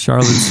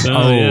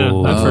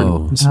 Charlottesville. I've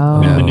heard it's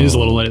been in the news a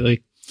little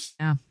lately.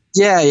 Yeah.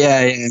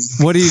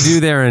 What do you do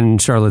there in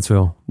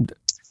Charlottesville?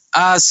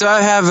 So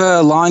I have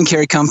a lawn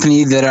care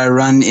company that I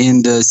run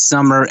in the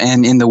summer,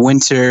 and in the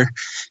winter,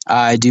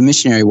 I do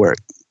missionary work.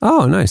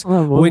 Oh, nice.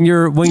 When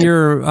you're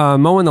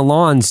mowing the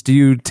lawns, do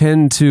you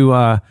tend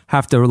to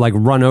have to like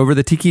run over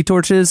the tiki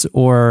torches,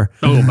 or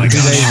do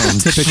they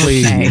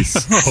typically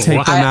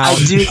take them out?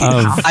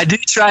 I do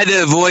try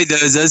to avoid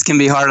those. Those can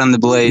be hard on the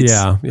blades.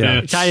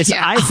 Yeah. Titus,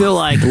 I feel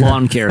like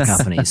lawn care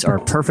companies are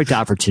a perfect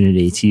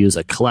opportunity to use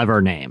a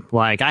clever name.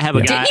 Like I have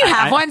a guy. Didn't you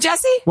have one,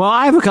 Jesse? Well,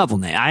 I have a couple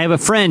names. I have a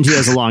friend who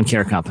has a lawn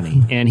care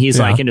company, and he's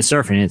like into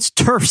surfing. And it's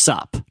Turfs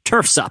Up,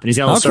 and he's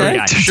got a little surfing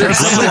guy. I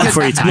have one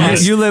for you,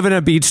 Titus. You live in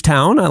a beach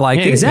town. I like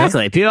it.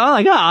 Exactly. People are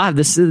like, I'll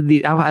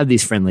have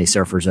these friendly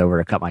surfers over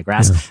to cut my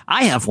grass. Yeah.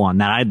 I have one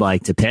that I'd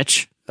like to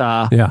pitch.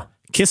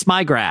 Kiss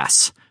my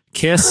grass.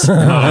 Kiss my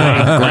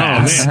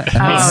grass.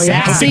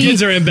 Hope the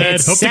kids are in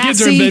bed. Hope the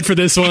kids are in bed for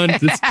this one.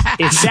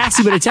 It's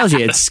sassy, but it tells you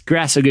it's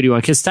grass so good you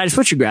want. Because Titus,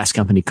 what's your grass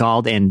company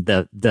called? And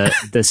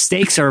the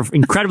stakes are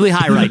incredibly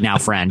high right now,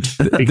 friend.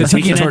 Because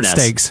we can end this.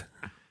 Stakes.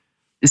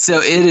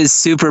 So it is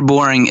super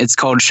boring. It's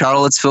called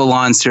Charlottesville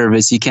Lawn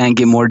Service. You can't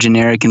get more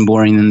generic and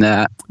boring than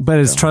that. But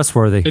it's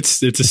trustworthy.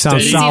 It's a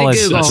sounds solid.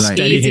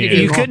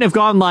 You couldn't have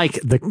gone like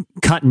the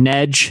cutting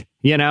edge,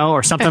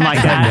 or something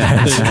like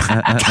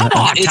that. Come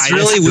on, it's Titus.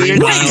 really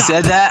weird that you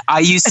said that.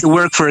 I used to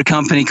work for a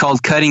company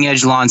called Cutting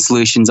Edge Lawn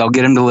Solutions. I'll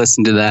get them to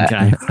listen to that.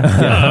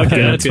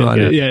 Okay. That's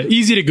good. Yeah,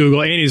 easy to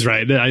Google. Annie's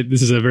right.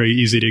 This is a very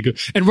easy to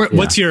Google. And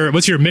what's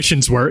your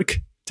missions work,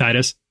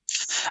 Titus?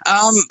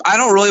 I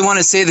don't really want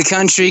to say the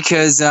country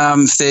because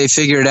if they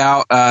figure it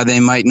out, they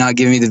might not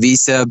give me the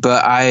visa.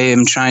 But I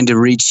am trying to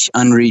reach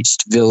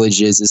unreached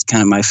villages is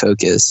kind of my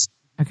focus.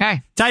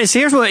 Okay, Titus.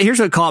 Here's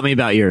what caught me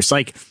about yours.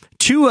 Like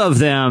two of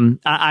them,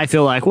 I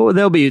feel like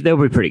they'll be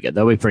pretty good.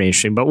 They'll be pretty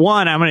interesting. But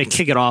one, I'm going to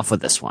kick it off with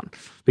this one.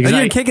 Because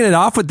you're kicking it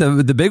off with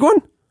the big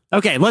one.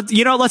 Okay,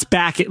 let's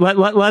back it.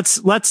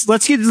 Let's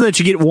let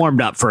you get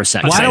warmed up for a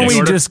second. Why don't we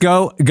just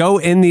go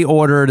in the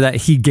order that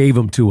he gave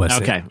them to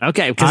us? Okay,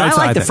 because I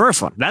like the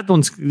first one. That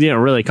one's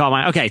really caught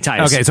my. Okay,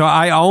 Titus. Okay, so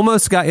I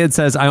almost got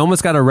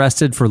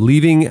arrested for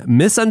leaving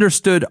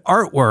misunderstood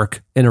artwork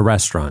in a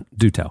restaurant.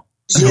 Do tell.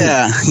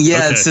 Yeah.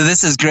 Okay. So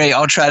this is great.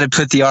 I'll try to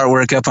put the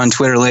artwork up on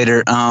Twitter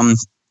later.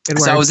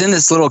 So I was in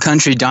this little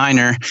country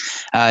diner,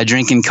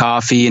 drinking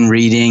coffee and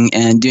reading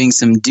and doing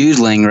some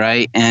doodling,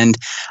 right? And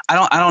I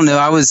don't know.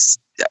 I was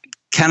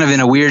kind of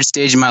in a weird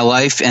stage in my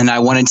life, and I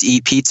wanted to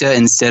eat pizza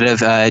instead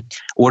of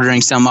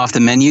ordering some off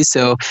the menu.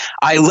 So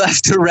I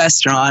left the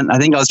restaurant. I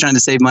think I was trying to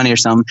save money or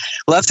something.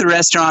 Left the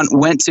restaurant,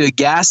 went to a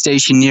gas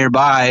station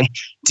nearby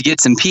to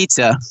get some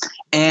pizza,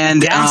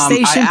 and gas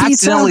station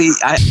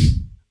pizza.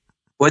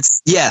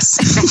 Yes.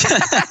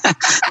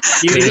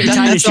 You've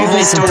made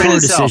some poor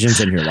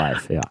decisions in your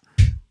life. Yeah.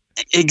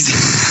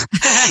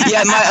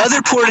 Yeah. My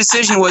other poor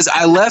decision was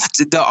I left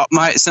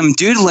some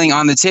doodling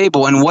on the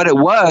table, and what it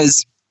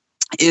was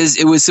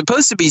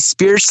supposed to be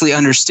spiritually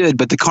understood,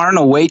 but the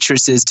carnal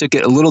waitresses took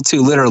it a little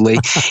too literally.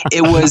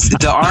 It was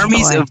the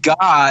armies of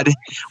God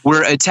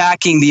were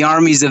attacking the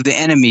armies of the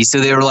enemy, so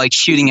they were like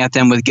shooting at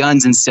them with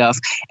guns and stuff.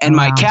 And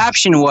my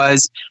caption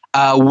was,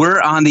 "We're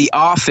on the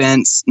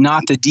offense,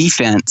 not the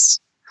defense."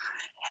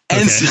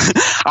 And so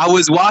I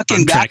was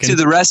walking back to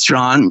the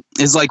restaurant.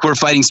 It's like we're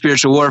fighting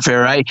spiritual warfare,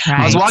 right?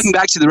 I was walking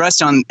back to the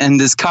restaurant, and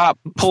this cop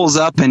pulls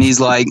up, and he's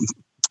like,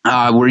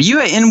 were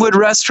you at Inwood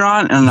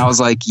Restaurant? And I was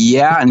like,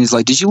 yeah. And he's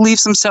like, did you leave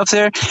some stuff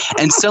there?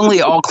 And suddenly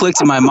it all clicked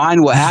in my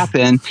mind what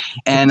happened.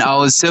 And I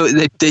was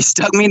they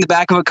stuck me in the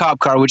back of a cop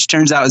car, which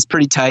turns out is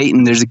pretty tight,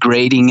 and there's a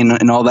grating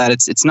and all that.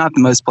 It's not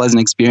the most pleasant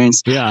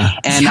experience. Yeah.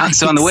 And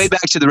so on the way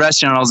back to the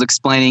restaurant, I was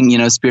explaining,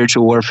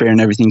 spiritual warfare and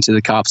everything to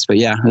the cops. But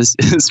yeah, it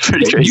was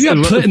pretty crazy. You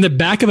got put in the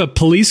back of a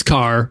police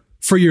car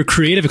for your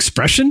creative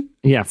expression?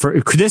 Yeah,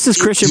 this is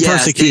Christian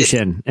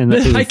persecution.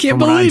 I can't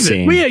believe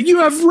it. You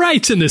have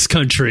rights in this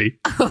country.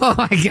 Oh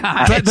my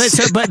God!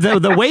 But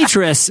the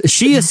waitress,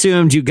 she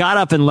assumed you got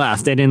up and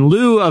left, and in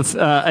lieu of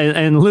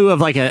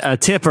like a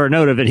tip or a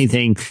note of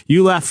anything,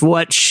 you left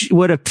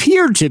what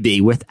appeared to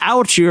be,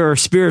 without your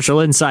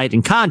spiritual insight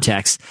and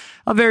context,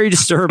 a very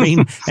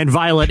disturbing and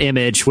violent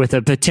image with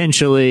a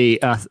potentially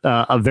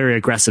a very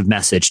aggressive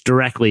message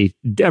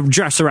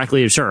addressed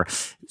directly to her.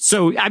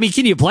 So, I mean,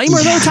 can you blame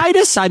her though,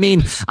 Titus? I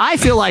mean, I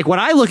feel like when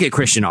I look at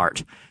Christian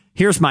art,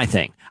 here's my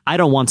thing. I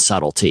don't want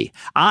subtlety.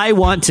 I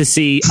want to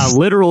see a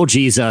literal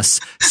Jesus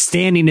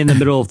standing in the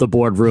middle of the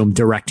boardroom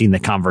directing the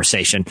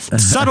conversation.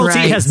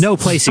 Subtlety has no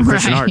place in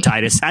Christian art,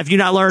 Titus. Have you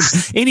not learned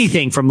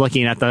anything from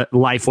looking at the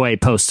Lifeway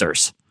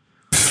posters?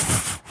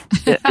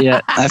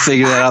 Yeah, I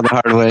figured that out the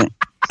hard way.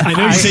 I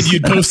know you said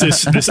you'd post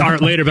this art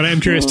later, but I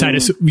am curious,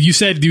 Titus. You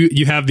said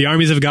you have the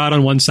armies of God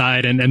on one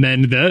side and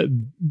then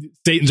the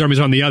Satan's armies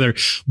on the other.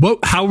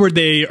 How were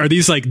they? Are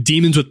these like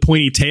demons with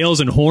pointy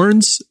tails and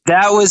horns?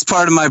 That was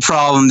part of my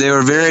problem. They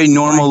were very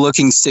normal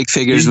looking stick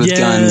figures with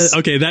guns.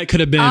 Okay, that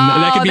could have been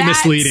that could be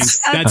misleading.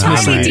 That's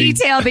misleading.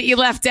 Detail that you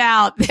left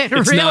out that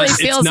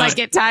feels like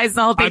it ties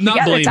the whole thing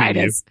together,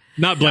 Titus.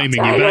 Not blaming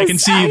you, but I can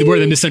see where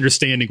the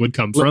misunderstanding would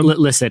come from.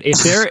 Listen,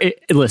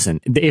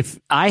 if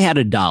I had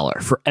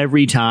 $1 for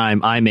every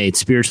time I made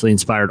spiritually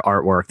inspired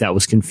artwork that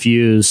was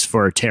confused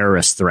for a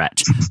terrorist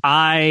threat,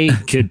 I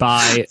could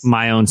buy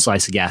my own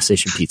slice of gas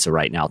station pizza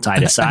right now,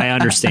 Titus. I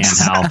understand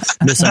how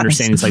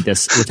misunderstandings like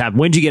this would happen.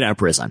 When did you get out of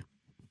prison?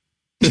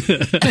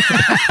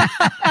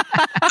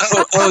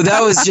 That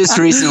was just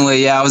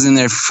recently. Yeah, I was in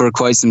there for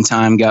quite some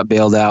time. Got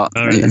bailed out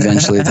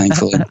eventually,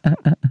 thankfully.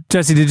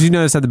 Jesse, did you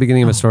notice at the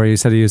beginning of a story you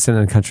said he was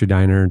sitting in a country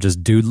diner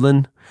just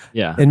doodling?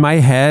 Yeah. In my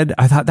head,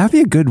 I thought that'd be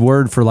a good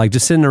word for like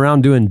just sitting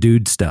around doing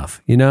dude stuff,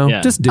 you know?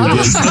 Yeah. Just doodling.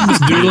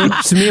 Just doodling.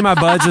 So me and my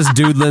bud just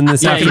doodling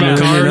this afternoon.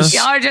 cars.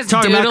 Y'all are just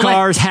Talking about doodling.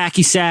 cars,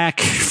 hacky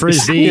sack,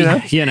 frisbee,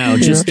 just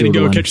Gonna go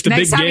doodling. catch the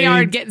Next big time game. you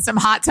are getting some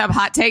hot tub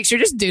hot takes, you're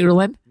just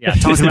doodling. Yeah,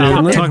 talking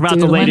about the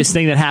Doodling. latest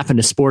thing that happened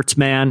to sports,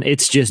 man.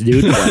 It's just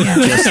doodling.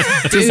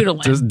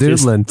 Doodling. Just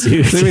doodling. We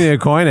need to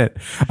coin it.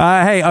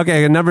 Hey,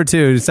 okay, number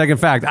 2, second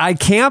fact. I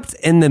camped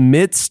in the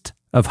midst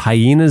of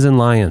hyenas and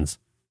lions.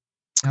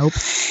 Nope.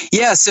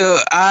 Yeah, so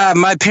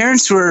my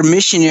parents were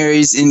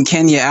missionaries in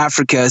Kenya,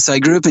 Africa. So I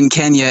grew up in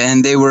Kenya,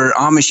 and they were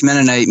Amish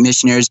Mennonite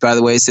missionaries, by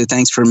the way. So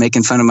thanks for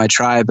making fun of my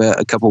tribe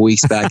a couple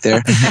weeks back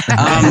there.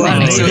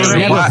 They've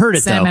never heard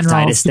it though,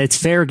 Titus. That's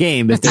fair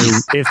game if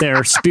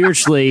they're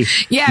spiritually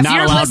Yeah, if not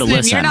you're allowed listening, to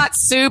listen. you're not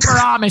super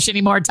Amish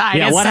anymore, Titus.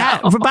 Yeah, what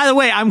happened? By the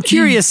way, I'm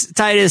curious,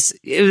 Titus,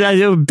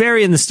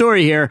 burying the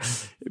story here,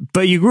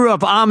 but you grew up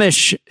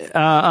Amish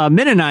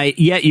Mennonite,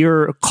 yet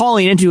you're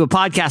calling into a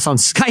podcast on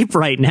Skype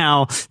right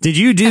now. Did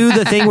you do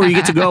the thing where you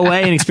get to go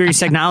away and experience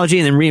technology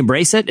and then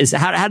re-embrace it?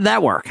 How did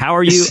that work? How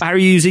are you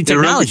using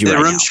technology the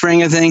right now?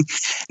 Rumspringa thing?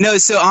 No,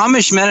 so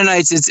Amish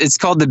Mennonites, it's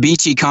called the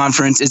Beachy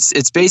Conference.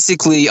 It's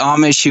basically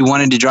Amish who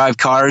wanted to drive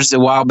cars a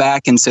while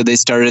back, and so they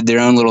started their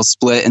own little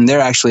split, and they're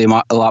actually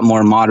a lot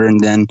more modern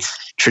than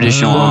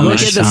traditional Amish.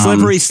 Look at the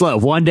slippery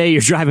slope. One day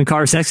you're driving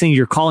cars, next thing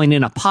you're calling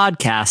in a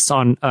podcast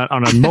on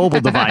a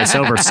mobile device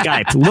over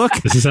Skype. Look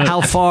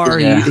how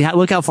far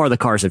look how far the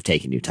cars have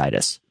taken you,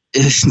 Titus.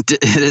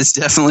 It is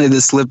definitely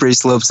the slippery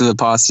slopes of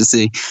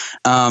apostasy.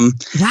 So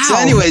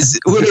anyways,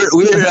 we were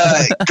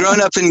growing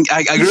up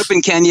I grew up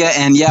in Kenya,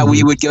 and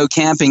we would go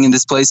camping in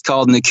this place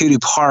called Nakuru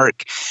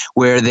Park,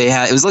 where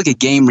it was like a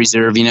game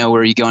reserve,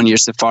 where you go on your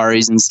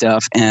safaris and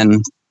stuff.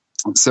 And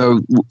so,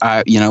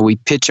 we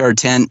pitch our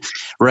tent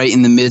right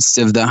in the midst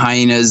of the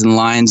hyenas and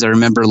lions. I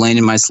remember laying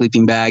in my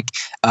sleeping bag,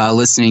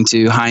 listening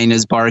to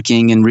hyenas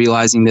barking and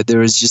realizing that there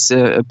was just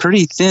a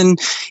pretty thin,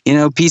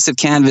 piece of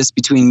canvas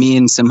between me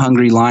and some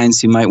hungry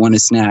lions who might want a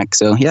snack.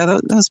 So,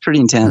 that was pretty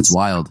intense. That's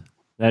wild.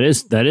 That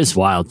is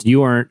wild.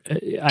 You aren't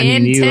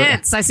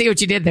intense. I see what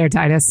you did there,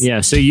 Titus.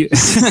 Yeah. So you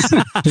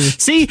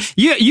see,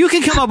 you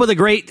can come up with a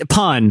great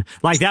pun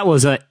like that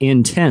was an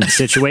intense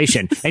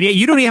situation, and yet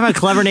you don't even have a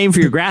clever name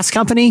for your grass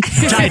company,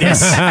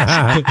 Titus.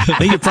 I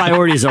think your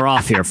priorities are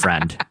off here,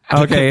 friend.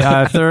 Okay.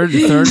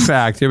 Third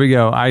fact. Here we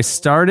go. I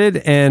started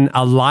an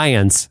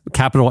alliance,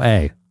 capital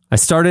A. I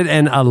started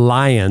an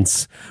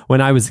alliance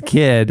when I was a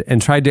kid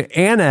and tried to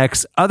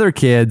annex other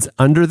kids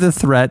under the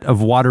threat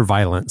of water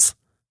violence.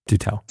 Do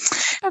tell.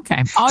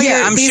 Okay.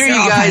 I'm sure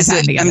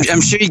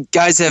you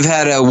guys have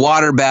had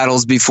water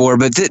battles before,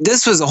 but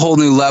this was a whole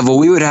new level.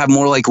 We would have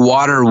more like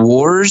water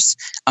wars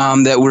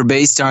that were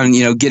based on,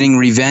 getting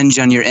revenge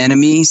on your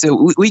enemy.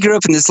 So we grew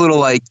up in this little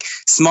like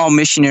small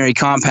missionary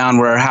compound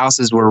where our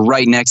houses were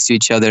right next to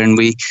each other, and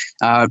we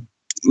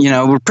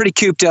we're pretty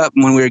cooped up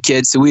when we were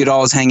kids, so we would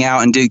always hang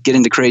out and get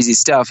into crazy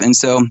stuff. And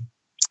so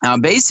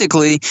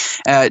basically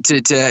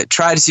to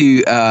try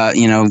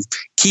to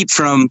keep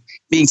from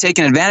being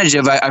taken advantage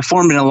of, I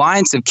formed an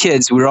alliance of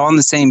kids. We were all on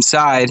the same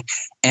side,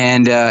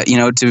 and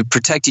to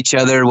protect each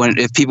other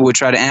if people would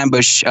try to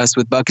ambush us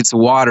with buckets of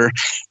water.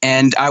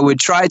 And I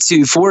would try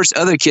to force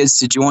other kids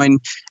to join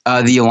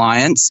the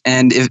alliance.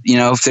 And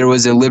if there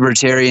was a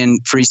libertarian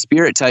free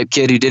spirit type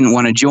kid who didn't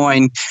want to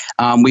join,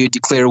 we would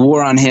declare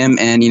war on him.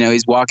 And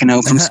he's walking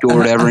home from school or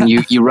whatever, and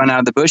you run out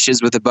of the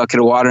bushes with a bucket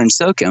of water and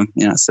soak him.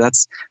 So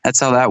that's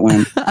how that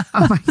went.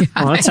 Oh my gosh.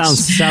 Well, that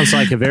sounds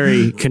like a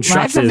very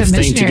constructive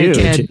thing to do.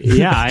 Kid.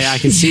 Yeah, I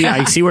can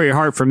see where your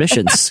heart for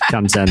missions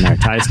comes in there,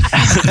 Titus.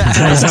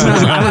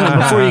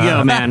 Before you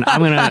go, man,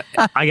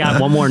 I got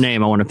one more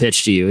name I want to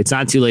pitch to you. It's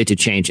not too late to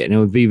change it, and it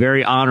would be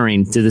very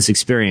honoring to this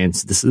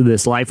experience,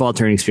 this life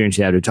altering experience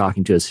you had of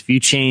talking to us, if you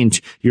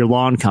change your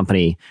lawn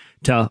company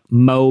to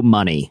Mo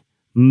Money.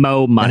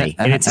 Mo Money,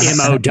 and it's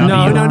M-O-W.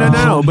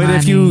 No. But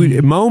if you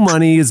Mo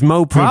Money is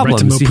Mo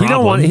problems. He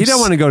don't want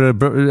to go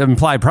to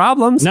imply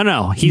problems.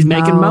 No. He's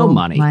making Mo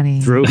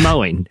money through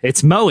mowing.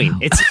 It's mowing.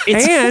 It's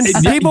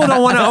and people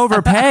don't want to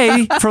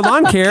overpay for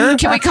lawn care.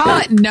 Can we call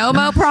it No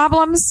Mo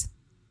Problems?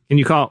 Can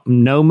you call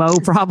no-mo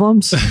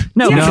problems?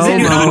 No, Yeah, because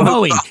then you're not no-mo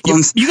mowing.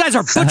 You guys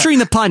are butchering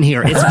the pun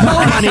here. It's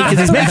mo money because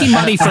he's making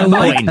money from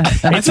mowing.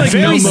 I It's feel like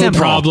very no mo simple.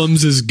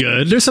 problems is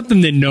good. There's something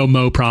that no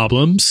mo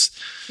problems.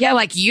 Yeah,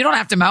 like you don't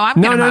have to mow.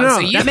 I'm going to mow. So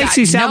you That makes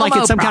you sound like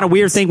it's some kind of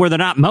weird thing where they're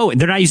not mowing.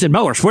 They're not using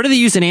mowers. What are they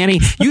using, Annie?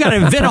 You got to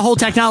invent a whole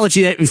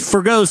technology that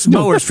forgoes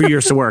mowers for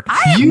years to work.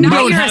 You not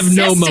don't your have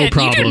no mo assistant.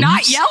 problems. You do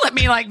not yell at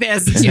me like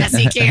this,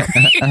 Jesse Carey.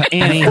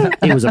 Annie,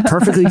 it was a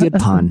perfectly good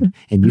pun,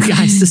 and you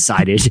guys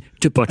decided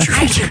to butcher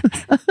it.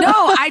 No,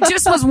 I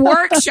just was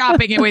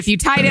workshopping it with you,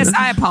 Titus.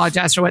 I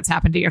apologize for what's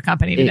happened to your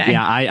company today.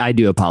 Yeah, I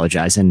do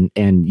apologize, and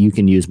you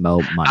can use mo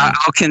money.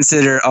 I'll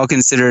consider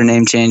a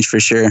name change for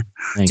sure.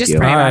 Thank just you.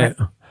 pray All about right. it.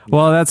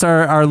 Well, that's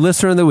our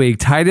listener of the week,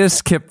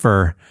 Titus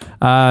Kipfer.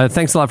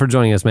 Thanks a lot for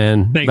joining us,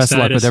 man. Thanks, Best of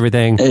luck Titus. with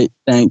everything. Hey,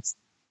 thanks.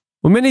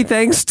 Well, many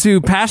thanks to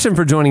Passion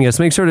for joining us.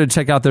 Make sure to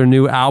check out their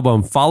new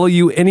album, Follow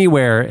You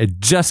Anywhere. It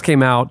just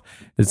came out.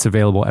 It's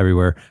available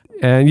everywhere.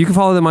 And you can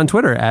follow them on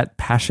Twitter at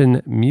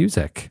Passion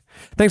Music.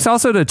 Thanks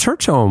also to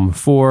Church Home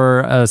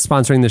for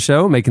sponsoring the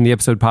show, making the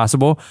episode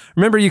possible.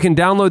 Remember, you can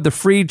download the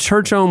free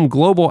Church Home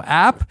Global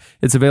app.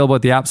 It's available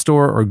at the App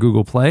Store or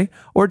Google Play,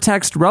 or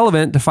text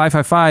RELEVANT to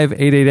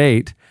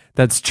 555-888.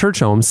 That's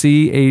Church Home,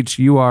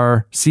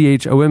 CHURCHOME,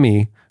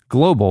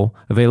 Global,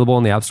 available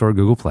in the App Store or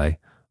Google Play,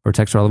 or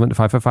text RELEVANT to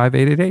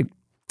 555-888.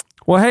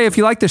 Well, hey, if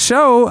you like the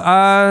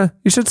show,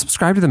 you should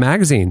subscribe to the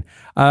magazine.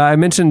 I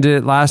mentioned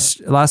it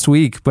last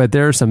week, but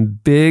there are some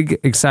big,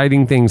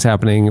 exciting things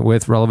happening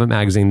with Relevant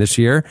Magazine this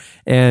year.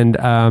 And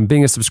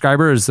being a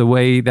subscriber is the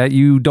way that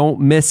you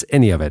don't miss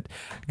any of it.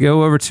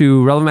 Go over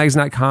to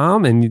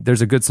relevantmagazine.com, and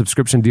there's a good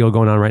subscription deal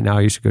going on right now.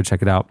 You should go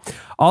check it out.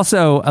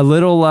 Also, a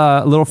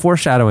little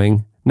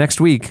foreshadowing.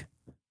 Next week,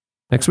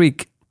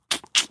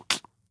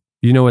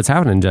 you know what's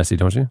happening, Jesse,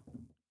 don't you?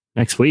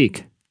 Next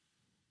week.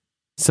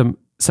 Some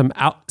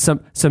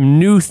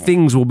new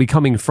things will be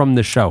coming from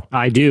the show.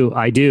 I do.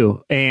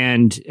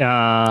 And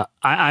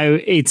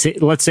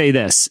let's say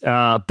this,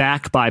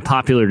 back by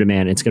popular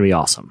demand, it's going to be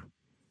awesome.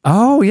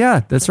 Oh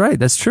yeah, that's right.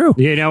 That's true.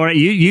 You know what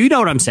you know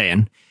what I'm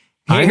saying.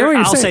 I know what you're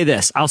I'll saying.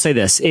 I'll say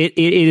this.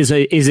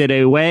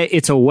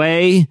 It's a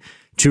way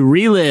to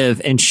relive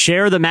and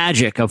share the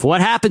magic of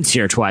what happens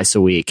here twice a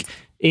week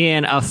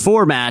in a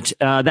format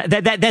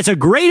that's a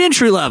great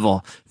entry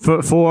level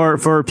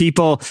for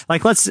people.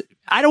 Like,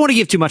 I don't want to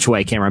give too much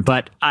away, Cameron,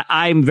 but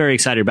I'm very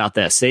excited about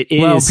this.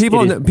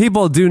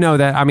 People do know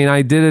that. I mean,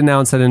 I did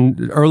announce that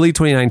in early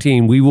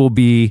 2019 we will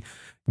be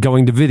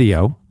going to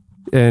video,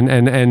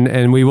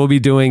 and we will be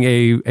doing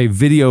a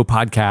video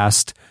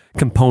podcast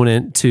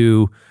component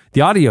to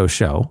the audio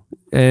show,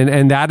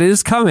 and that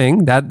is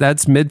coming.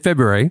 That's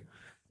mid-February.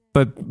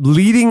 But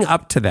leading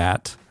up to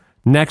that,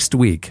 next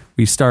week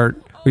we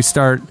start.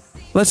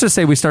 Let's just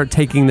say we start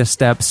taking the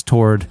steps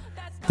toward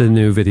the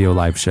new video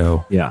live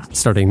show. Yeah,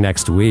 starting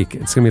next week.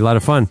 It's gonna be a lot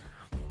of fun.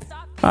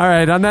 All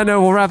right. On that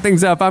note, we'll wrap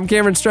things up. I'm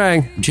Cameron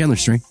Strang. I'm Chandler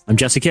Strang. I'm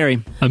Jesse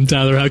Carey. I'm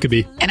Tyler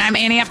Huckabee. And I'm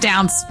Annie F.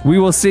 Downs. We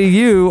will see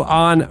you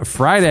on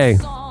Friday.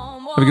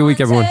 Have a good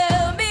week, everyone.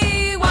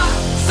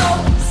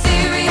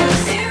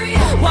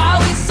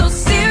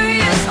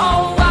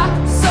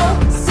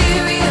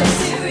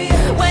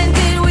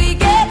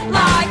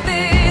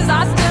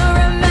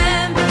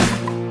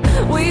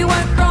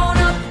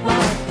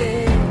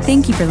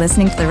 Thank you for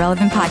listening to the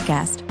Relevant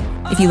Podcast.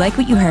 If you like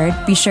what you heard,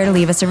 be sure to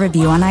leave us a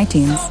review on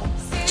iTunes.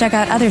 Check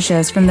out other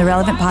shows from the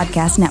Relevant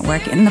Podcast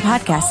Network in the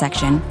podcast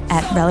section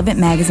at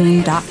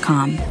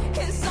relevantmagazine.com.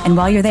 And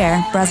while you're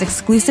there, browse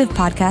exclusive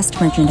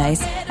podcast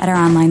merchandise at our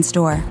online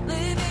store.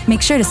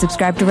 Make sure to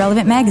subscribe to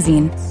Relevant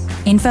Magazine.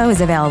 Info is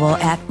available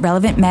at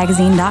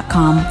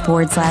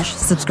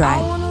relevantmagazine.com/subscribe.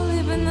 I wanna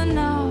live in the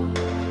now.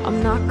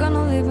 I'm not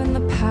gonna live in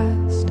the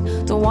past.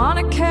 Don't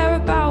wanna care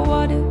about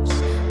what ifs.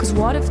 Cause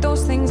what if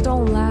those things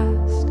don't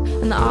last?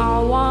 And I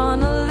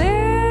wanna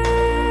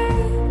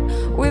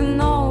live with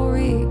no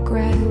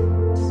regrets.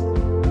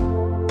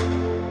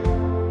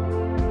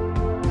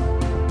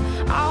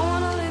 I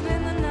wanna live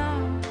in the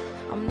now.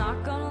 I'm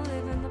not gonna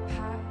live in the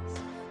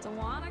past. Don't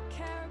wanna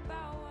care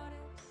about what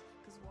ifs.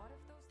 Cause what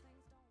if those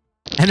things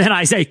don't. And then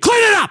I say,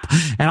 clean it up!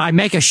 And I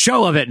make a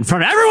show of it in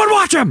front of everyone.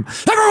 Watch him!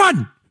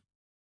 Everyone!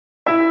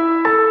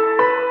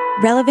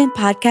 Relevant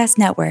Podcast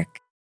Network.